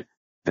God,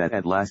 that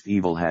at last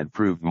evil had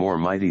proved more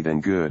mighty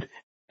than good,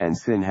 and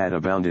sin had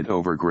abounded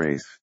over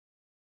grace.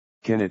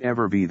 Can it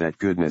ever be that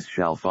goodness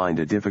shall find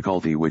a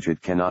difficulty which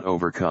it cannot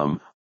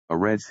overcome, a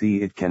Red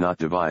Sea it cannot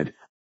divide,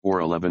 or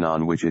a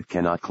Lebanon which it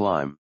cannot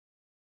climb?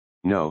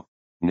 No,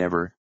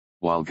 never,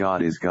 while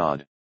God is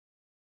God.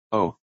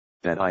 Oh,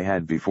 that I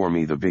had before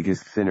me the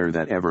biggest sinner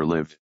that ever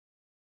lived.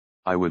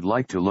 I would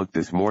like to look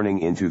this morning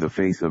into the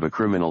face of a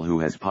criminal who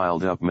has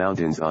piled up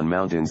mountains on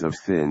mountains of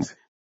sins,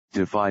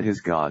 defied his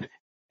God,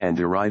 and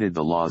derided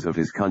the laws of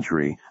his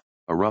country,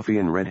 a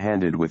ruffian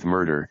red-handed with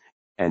murder,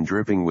 and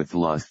dripping with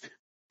lust,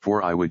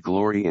 for I would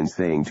glory in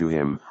saying to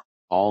him,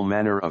 All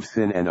manner of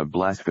sin and of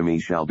blasphemy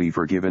shall be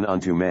forgiven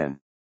unto men.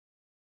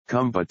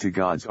 Come but to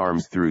God's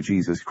arms through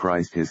Jesus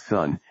Christ his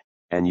Son,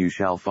 and you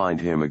shall find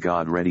him a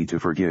God ready to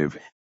forgive,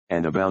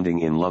 and abounding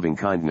in loving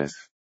kindness.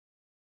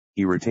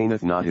 He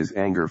retaineth not his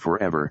anger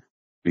forever,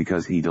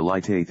 because he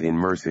delighteth in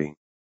mercy.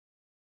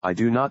 I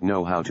do not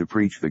know how to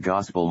preach the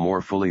gospel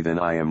more fully than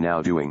I am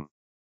now doing.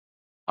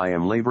 I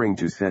am laboring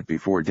to set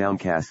before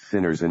downcast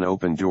sinners an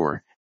open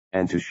door,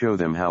 and to show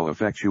them how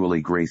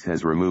effectually grace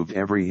has removed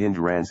every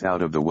hindrance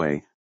out of the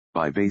way,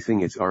 by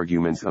basing its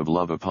arguments of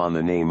love upon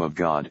the name of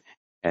God,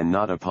 and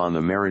not upon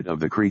the merit of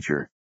the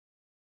creature.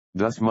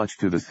 Thus much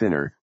to the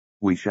sinner.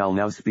 We shall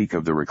now speak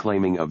of the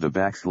reclaiming of the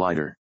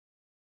backslider.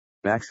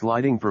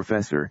 Backsliding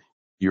professor,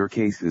 your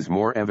case is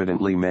more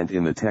evidently meant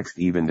in the text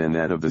even than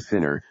that of the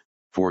sinner,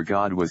 for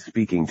God was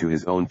speaking to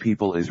his own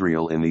people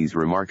Israel in these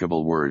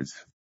remarkable words.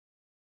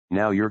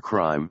 Now your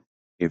crime,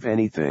 if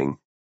anything,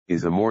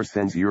 is a more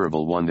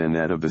censurable one than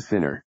that of the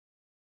sinner.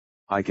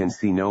 I can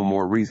see no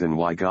more reason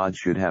why God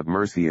should have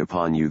mercy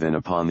upon you than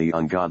upon the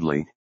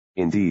ungodly.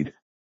 Indeed,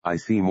 I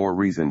see more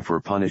reason for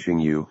punishing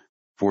you,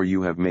 for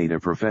you have made a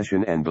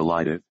profession and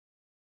belied it.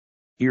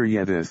 Hear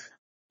ye this,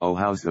 O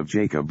house of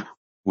Jacob,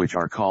 which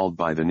are called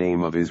by the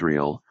name of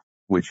Israel,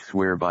 which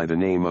swear by the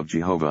name of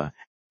Jehovah,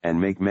 and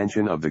make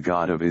mention of the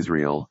God of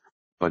Israel,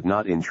 but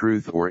not in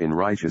truth or in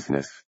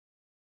righteousness.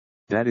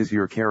 That is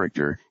your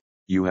character,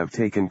 you have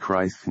taken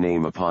Christ's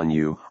name upon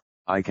you.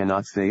 I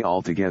cannot say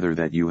altogether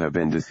that you have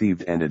been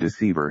deceived and a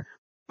deceiver,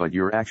 but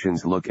your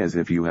actions look as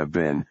if you have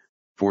been,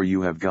 for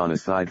you have gone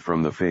aside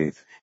from the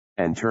faith,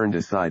 and turned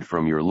aside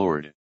from your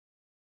Lord.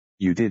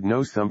 You did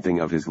know something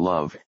of his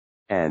love,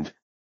 and,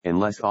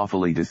 unless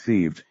awfully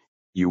deceived,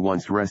 you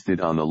once rested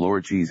on the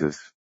Lord Jesus.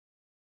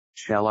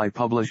 Shall I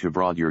publish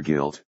abroad your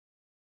guilt?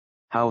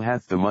 How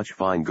hath the much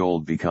fine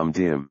gold become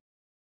dim?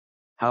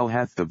 How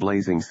hath the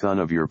blazing sun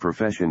of your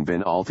profession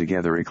been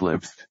altogether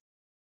eclipsed?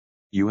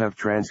 You have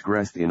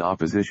transgressed in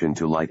opposition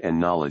to light and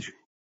knowledge,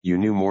 you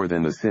knew more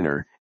than the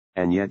sinner,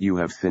 and yet you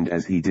have sinned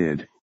as he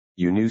did.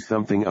 You knew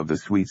something of the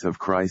sweets of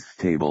Christ's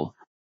table,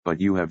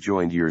 but you have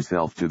joined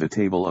yourself to the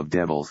table of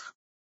devils.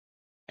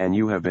 And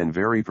you have been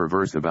very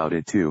perverse about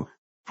it too,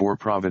 for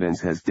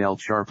providence has dealt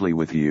sharply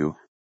with you,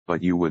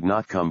 but you would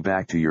not come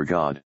back to your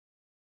God.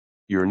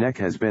 Your neck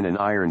has been an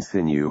iron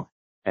sinew,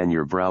 and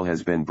your brow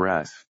has been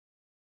brass.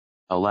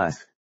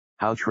 Alas,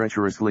 how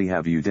treacherously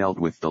have you dealt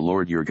with the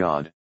Lord your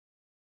God.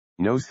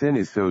 No sin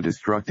is so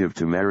destructive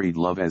to married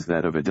love as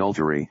that of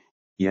adultery,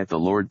 yet the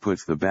Lord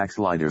puts the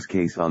backslider's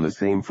case on the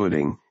same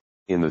footing,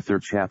 in the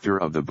 3rd chapter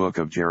of the book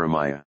of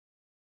Jeremiah.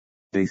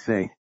 They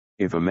say,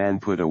 if a man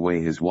put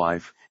away his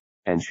wife,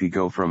 and she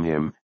go from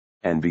him,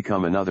 and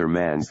become another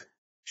man's,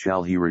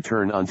 shall he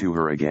return unto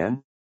her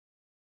again?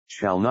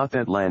 Shall not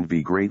that land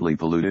be greatly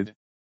polluted?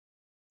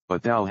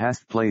 But thou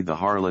hast played the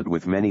harlot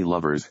with many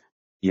lovers,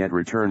 yet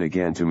return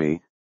again to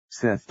me,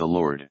 saith the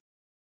Lord.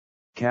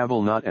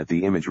 Cavil not at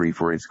the imagery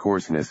for its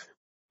coarseness,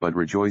 but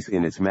rejoice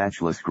in its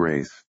matchless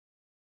grace.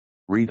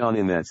 Read on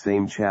in that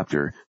same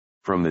chapter,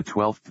 from the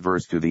 12th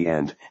verse to the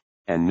end,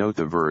 and note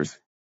the verse,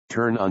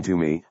 Turn unto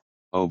me,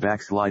 O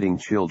backsliding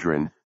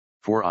children,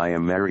 for I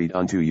am married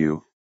unto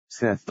you,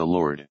 saith the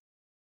Lord.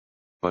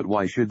 But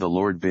why should the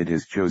Lord bid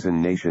his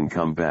chosen nation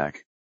come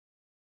back?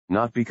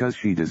 Not because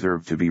she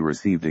deserved to be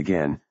received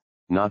again,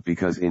 not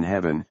because in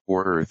heaven,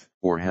 or earth,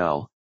 or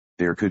hell,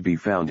 there could be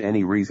found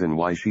any reason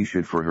why she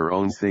should for her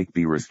own sake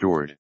be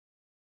restored.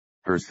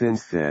 Her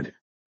sins said,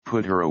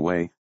 Put her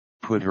away,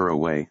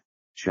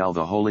 shall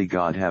the holy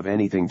God have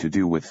anything to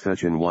do with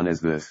such an one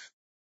as this?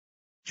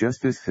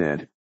 Justice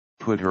said,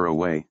 Put her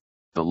away,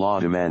 the law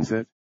demands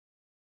it.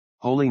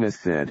 Holiness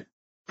said,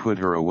 Put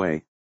her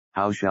away,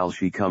 how shall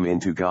she come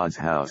into God's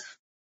house?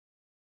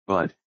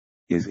 But,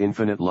 his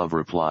infinite love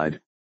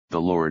replied, The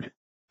Lord,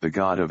 the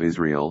God of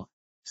Israel,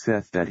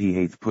 saith that he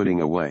hateth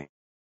putting away.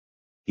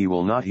 He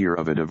will not hear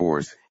of a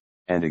divorce,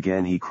 and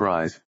again he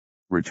cries,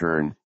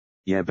 Return,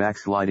 ye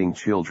backsliding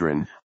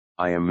children,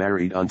 I am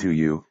married unto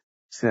you,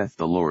 saith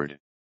the Lord.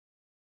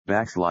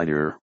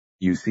 Backslider,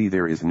 you see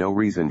there is no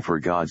reason for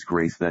God's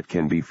grace that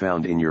can be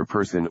found in your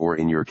person or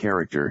in your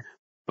character,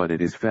 but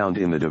it is found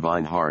in the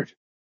divine heart.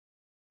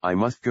 I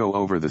must go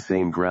over the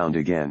same ground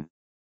again.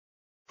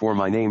 For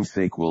my name's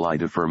sake will I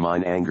defer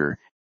mine anger,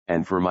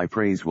 and for my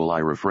praise will I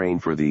refrain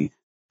for thee,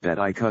 that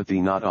I cut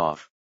thee not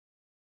off.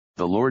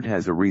 The Lord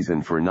has a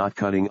reason for not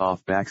cutting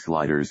off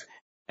backsliders,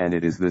 and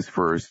it is this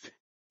first,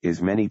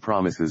 his many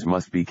promises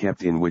must be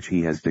kept in which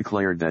he has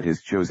declared that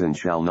his chosen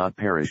shall not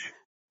perish,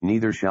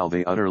 neither shall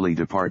they utterly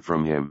depart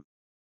from him.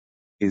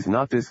 Is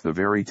not this the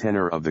very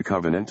tenor of the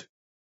covenant?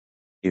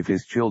 If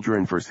his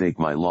children forsake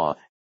my law,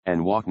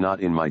 and walk not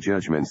in my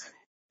judgments,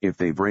 if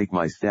they break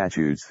my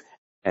statutes,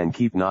 and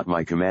keep not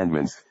my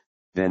commandments,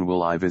 then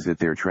will I visit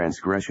their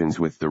transgressions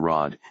with the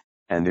rod,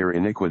 and their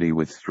iniquity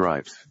with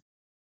stripes.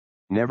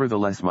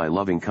 Nevertheless my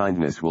loving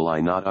kindness will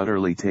I not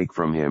utterly take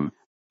from him,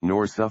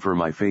 nor suffer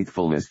my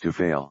faithfulness to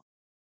fail.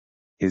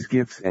 His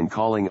gifts and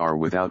calling are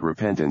without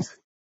repentance,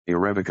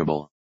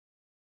 irrevocable.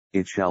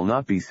 It shall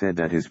not be said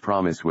that his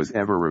promise was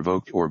ever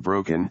revoked or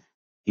broken.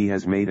 He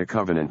has made a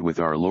covenant with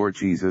our Lord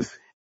Jesus,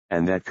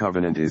 and that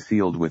covenant is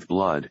sealed with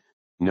blood.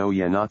 Know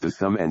ye not the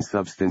sum and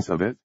substance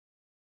of it?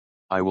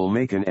 I will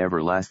make an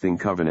everlasting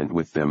covenant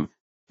with them,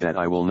 that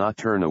I will not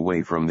turn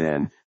away from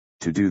them,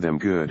 to do them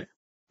good,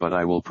 but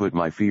I will put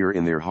my fear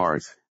in their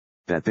hearts,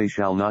 that they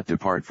shall not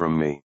depart from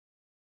me.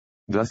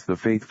 Thus the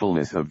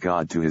faithfulness of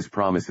God to his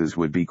promises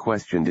would be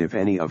questioned if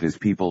any of his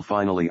people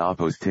finally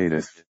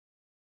apostatist.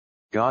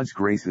 God's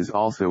grace is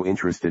also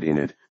interested in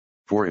it,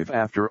 for if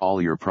after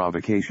all your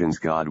provocations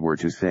God were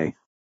to say,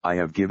 I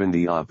have given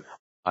thee up,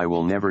 I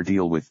will never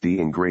deal with thee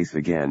in grace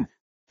again,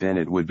 then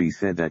it would be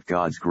said that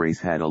God's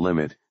grace had a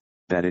limit,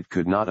 that it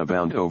could not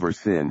abound over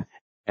sin,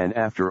 and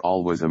after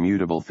all was a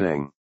mutable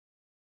thing.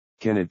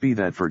 Can it be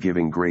that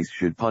forgiving grace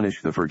should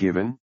punish the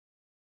forgiven?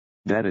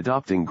 That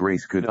adopting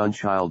grace could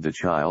unchild the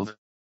child?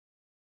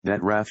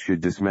 That wrath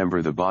should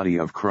dismember the body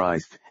of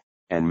Christ,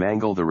 and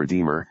mangle the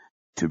Redeemer,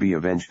 to be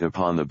avenged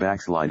upon the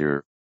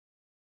backslider?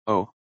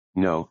 Oh,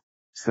 no,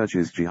 such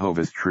is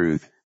Jehovah's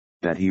truth,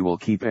 that he will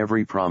keep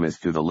every promise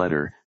to the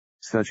letter,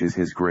 such is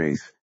his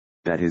grace,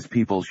 that his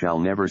people shall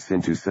never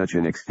sin to such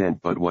an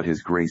extent but what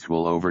his grace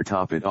will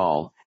overtop it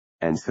all,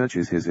 and such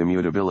is his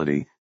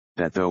immutability,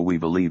 that though we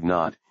believe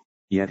not,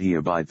 yet he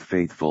abideth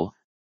faithful,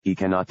 he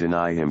cannot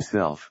deny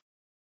himself.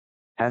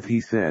 Hath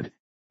he said,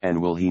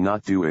 and will he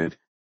not do it?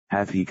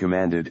 Hath he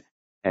commanded,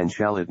 and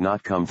shall it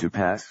not come to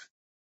pass?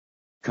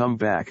 Come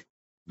back,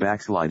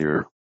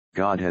 backslider,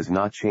 God has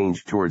not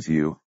changed towards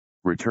you,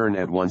 return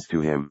at once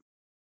to him.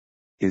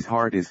 His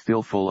heart is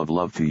still full of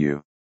love to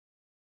you.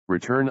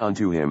 Return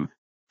unto him,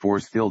 for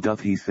still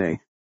doth he say,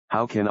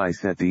 How can I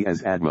set thee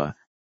as Admah,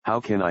 how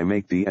can I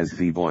make thee as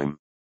Zeboim?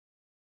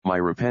 My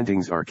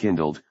repentings are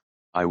kindled,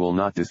 I will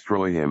not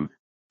destroy him,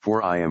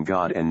 for I am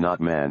God and not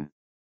man.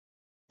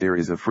 There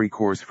is a free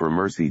course for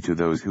mercy to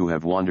those who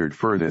have wandered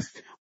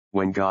furthest,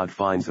 when God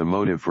finds a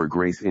motive for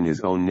grace in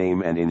his own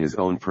name and in his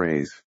own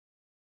praise.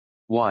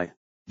 Why,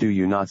 do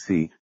you not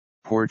see,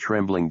 poor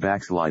trembling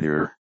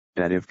backslider,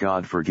 that if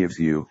God forgives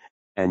you,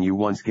 and you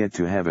once get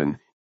to heaven,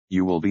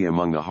 you will be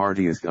among the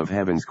heartiest of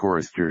heaven's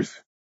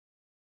choristers?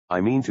 I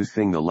mean to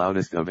sing the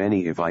loudest of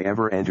any if I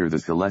ever enter the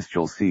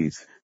celestial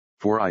seats,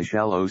 for I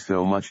shall owe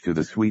so much to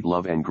the sweet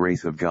love and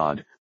grace of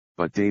God,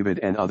 but David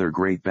and other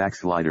great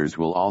backsliders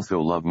will also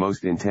love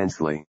most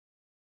intensely.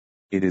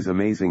 It is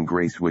amazing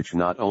grace which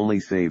not only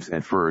saves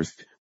at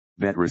first,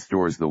 but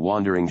restores the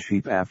wandering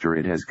sheep after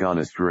it has gone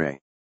astray.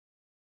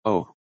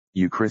 Oh,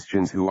 you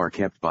Christians who are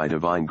kept by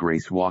divine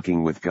grace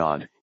walking with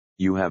God,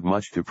 you have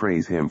much to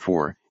praise Him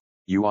for,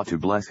 you ought to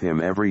bless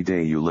Him every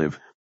day you live,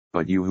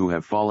 but you who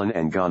have fallen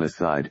and gone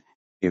aside,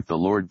 if the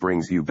Lord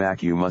brings you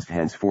back you must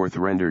henceforth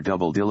render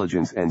double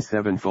diligence and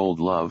sevenfold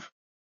love.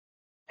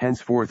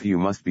 Henceforth you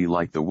must be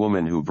like the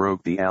woman who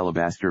broke the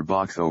alabaster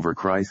box over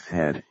Christ's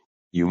head,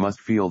 you must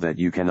feel that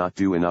you cannot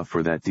do enough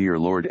for that dear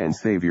Lord and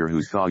Savior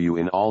who saw you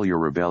in all your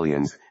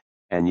rebellions,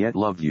 and yet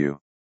loved you.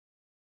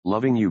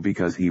 Loving you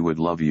because He would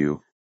love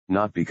you,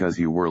 not because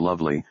you were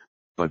lovely,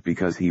 but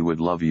because He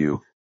would love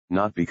you,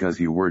 not because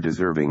you were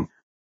deserving,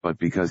 but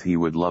because He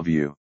would love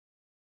you.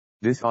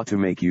 This ought to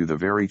make you the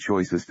very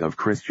choicest of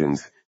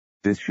Christians,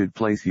 this should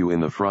place you in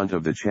the front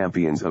of the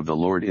champions of the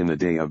Lord in the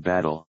day of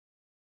battle.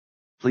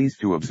 Please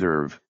to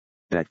observe,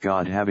 that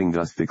God having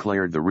thus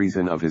declared the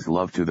reason of His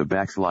love to the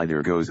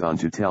backslider goes on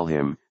to tell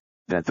him,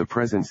 that the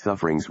present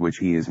sufferings which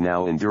he is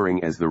now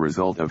enduring as the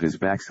result of his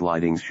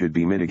backslidings should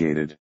be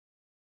mitigated.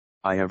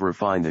 I have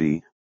refined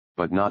thee,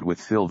 but not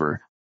with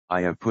silver,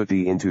 I have put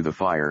thee into the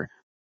fire,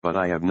 but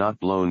I have not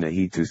blown the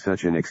heat to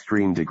such an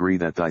extreme degree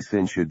that thy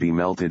sin should be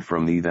melted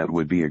from thee, that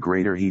would be a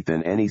greater heat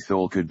than any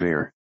soul could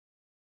bear.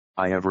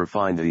 I have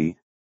refined thee,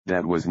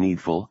 that was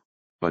needful,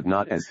 but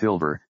not as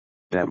silver,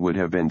 that would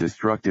have been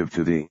destructive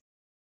to thee.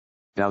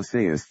 Thou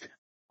sayest,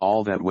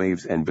 all that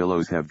waves and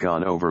billows have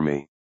gone over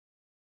me.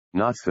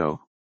 Not so,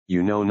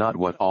 you know not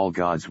what all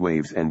God's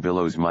waves and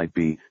billows might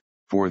be,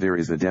 for there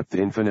is a depth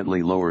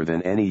infinitely lower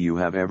than any you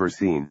have ever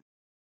seen.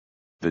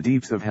 The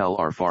deeps of hell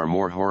are far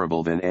more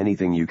horrible than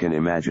anything you can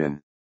imagine.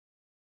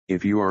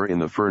 If you are in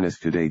the furnace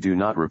today, do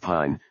not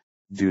repine,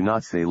 do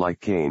not say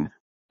like Cain,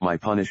 my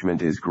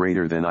punishment is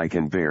greater than I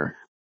can bear,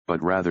 but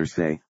rather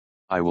say,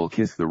 I will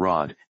kiss the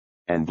rod,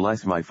 and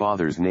bless my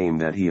Father's name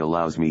that He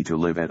allows me to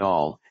live at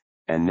all,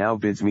 and now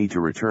bids me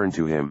to return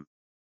to Him.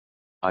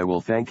 I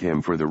will thank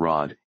Him for the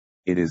rod,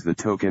 it is the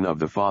token of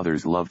the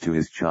Father's love to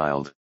His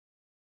child.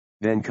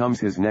 Then comes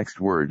His next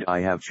word,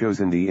 I have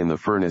chosen thee in the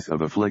furnace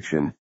of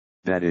affliction,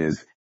 that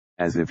is,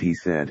 as if He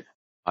said,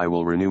 I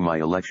will renew my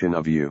election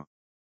of you.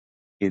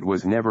 It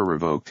was never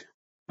revoked,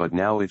 but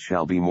now it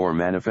shall be more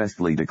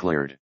manifestly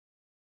declared.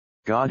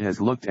 God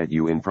has looked at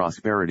you in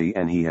prosperity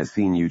and He has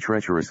seen you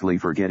treacherously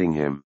forgetting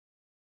Him.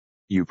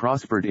 You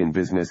prospered in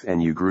business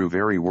and you grew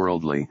very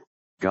worldly,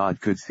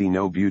 God could see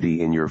no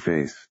beauty in your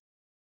face.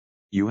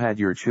 You had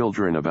your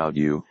children about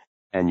you,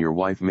 and your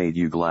wife made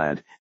you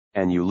glad,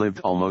 and you lived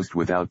almost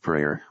without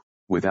prayer,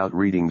 without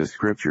reading the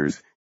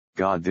Scriptures,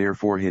 God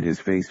therefore hid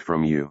His face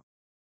from you.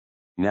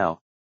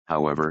 Now,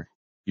 however,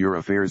 your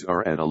affairs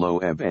are at a low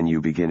ebb and you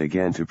begin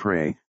again to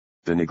pray,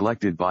 the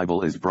neglected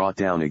Bible is brought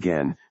down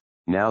again,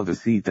 now the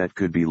seat that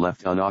could be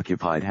left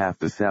unoccupied half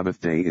the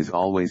Sabbath day is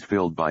always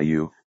filled by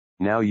you,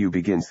 now you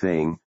begin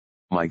saying,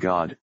 my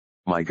God,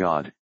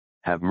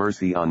 have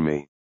mercy on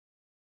me.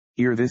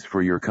 Hear this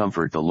for your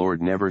comfort, the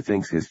Lord never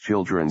thinks His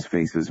children's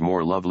faces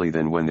more lovely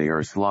than when they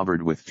are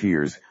slobbered with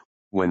tears,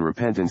 when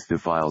repentance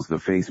defiles the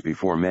face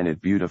before men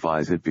it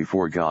beautifies it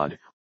before God,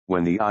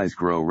 when the eyes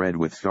grow red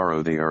with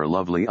sorrow they are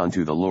lovely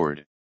unto the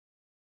Lord.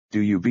 Do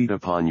you beat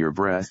upon your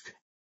breast,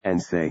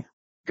 and say,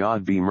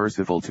 God be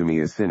merciful to me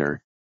a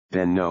sinner,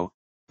 then know,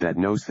 that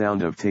no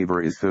sound of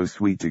tabor is so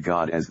sweet to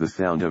God as the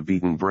sound of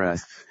beaten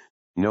breasts,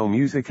 no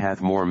music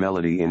hath more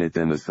melody in it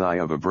than the sigh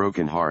of a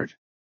broken heart.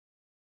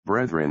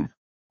 Brethren,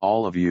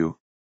 all of you,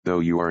 though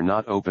you are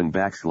not open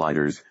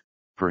backsliders,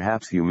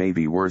 perhaps you may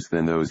be worse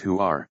than those who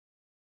are.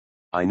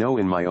 I know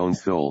in my own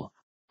soul,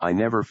 I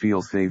never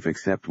feel safe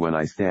except when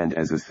I stand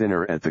as a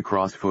sinner at the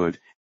cross foot,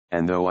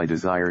 and though I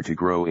desire to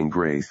grow in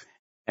grace,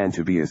 and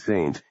to be a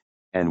saint,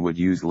 and would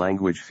use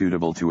language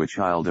suitable to a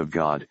child of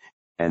God,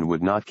 and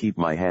would not keep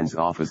my hands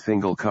off a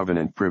single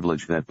covenant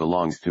privilege that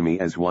belongs to me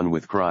as one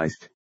with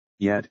Christ,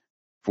 yet,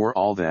 for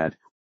all that,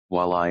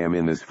 while I am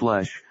in this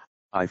flesh,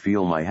 I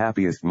feel my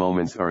happiest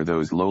moments are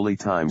those lowly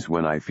times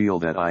when I feel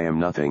that I am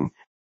nothing,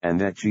 and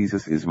that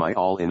Jesus is my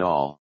all in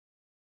all.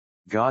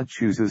 God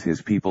chooses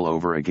His people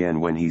over again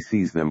when He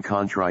sees them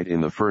contrite in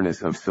the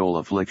furnace of soul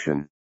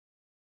affliction.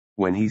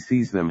 When He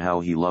sees them how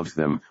He loves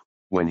them,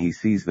 when He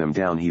sees them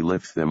down He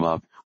lifts them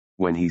up,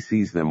 when He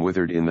sees them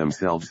withered in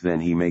themselves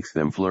then He makes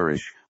them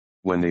flourish,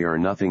 when they are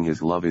nothing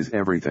His love is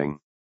everything.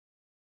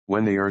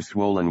 When they are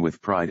swollen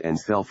with pride and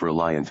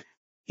self-reliant,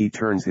 He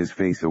turns His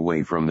face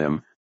away from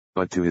them,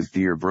 but to His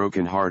dear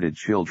broken-hearted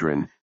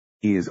children,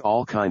 He is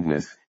all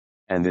kindness,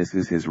 and this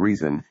is His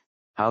reason,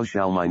 how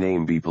shall my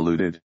name be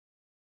polluted?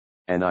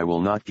 And I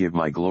will not give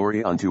my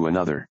glory unto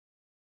another.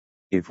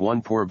 If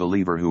one poor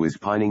believer who is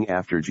pining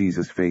after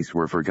Jesus' face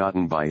were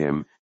forgotten by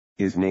him,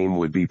 his name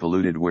would be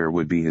polluted. Where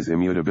would be his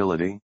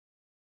immutability?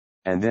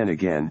 And then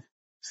again,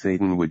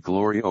 Satan would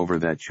glory over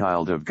that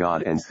child of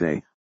God and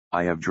say,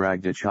 I have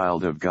dragged a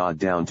child of God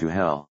down to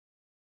hell.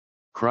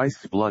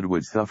 Christ's blood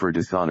would suffer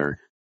dishonor,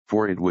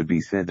 for it would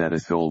be said that a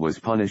soul was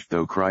punished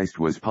though Christ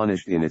was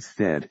punished in its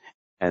stead,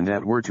 and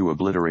that were to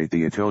obliterate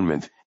the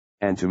atonement,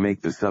 and to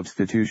make the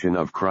substitution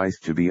of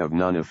Christ to be of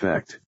none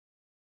effect.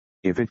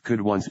 If it could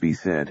once be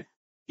said,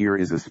 here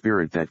is a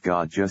spirit that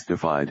God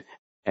justified,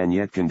 and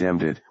yet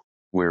condemned it,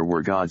 where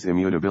were God's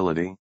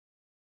immutability?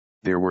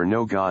 There were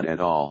no God at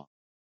all.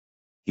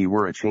 He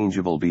were a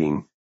changeable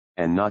being,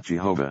 and not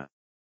Jehovah.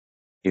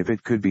 If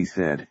it could be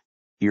said,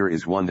 here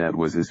is one that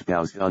was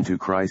espoused unto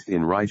Christ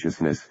in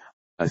righteousness,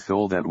 a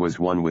soul that was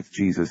one with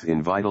Jesus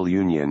in vital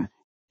union,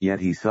 yet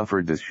he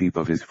suffered the sheep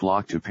of his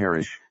flock to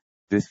perish,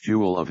 this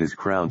jewel of his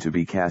crown to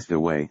be cast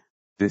away,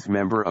 this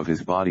member of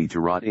his body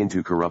to rot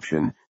into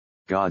corruption,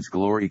 God's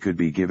glory could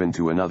be given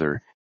to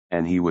another,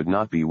 and he would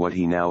not be what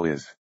he now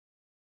is.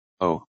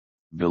 Oh,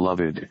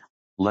 beloved,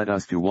 let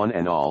us to one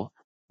and all,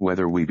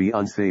 whether we be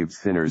unsaved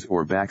sinners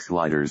or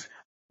backsliders,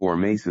 or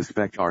may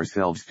suspect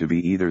ourselves to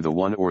be either the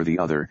one or the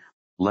other,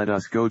 let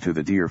us go to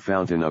the dear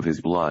fountain of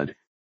his blood,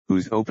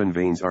 whose open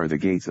veins are the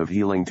gates of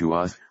healing to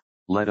us.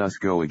 Let us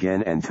go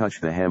again and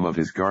touch the hem of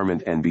his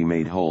garment and be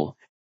made whole,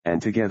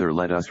 and together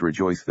let us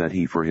rejoice that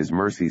he for his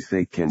mercy's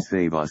sake can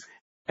save us,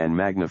 and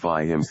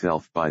magnify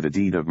himself by the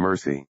deed of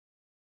mercy.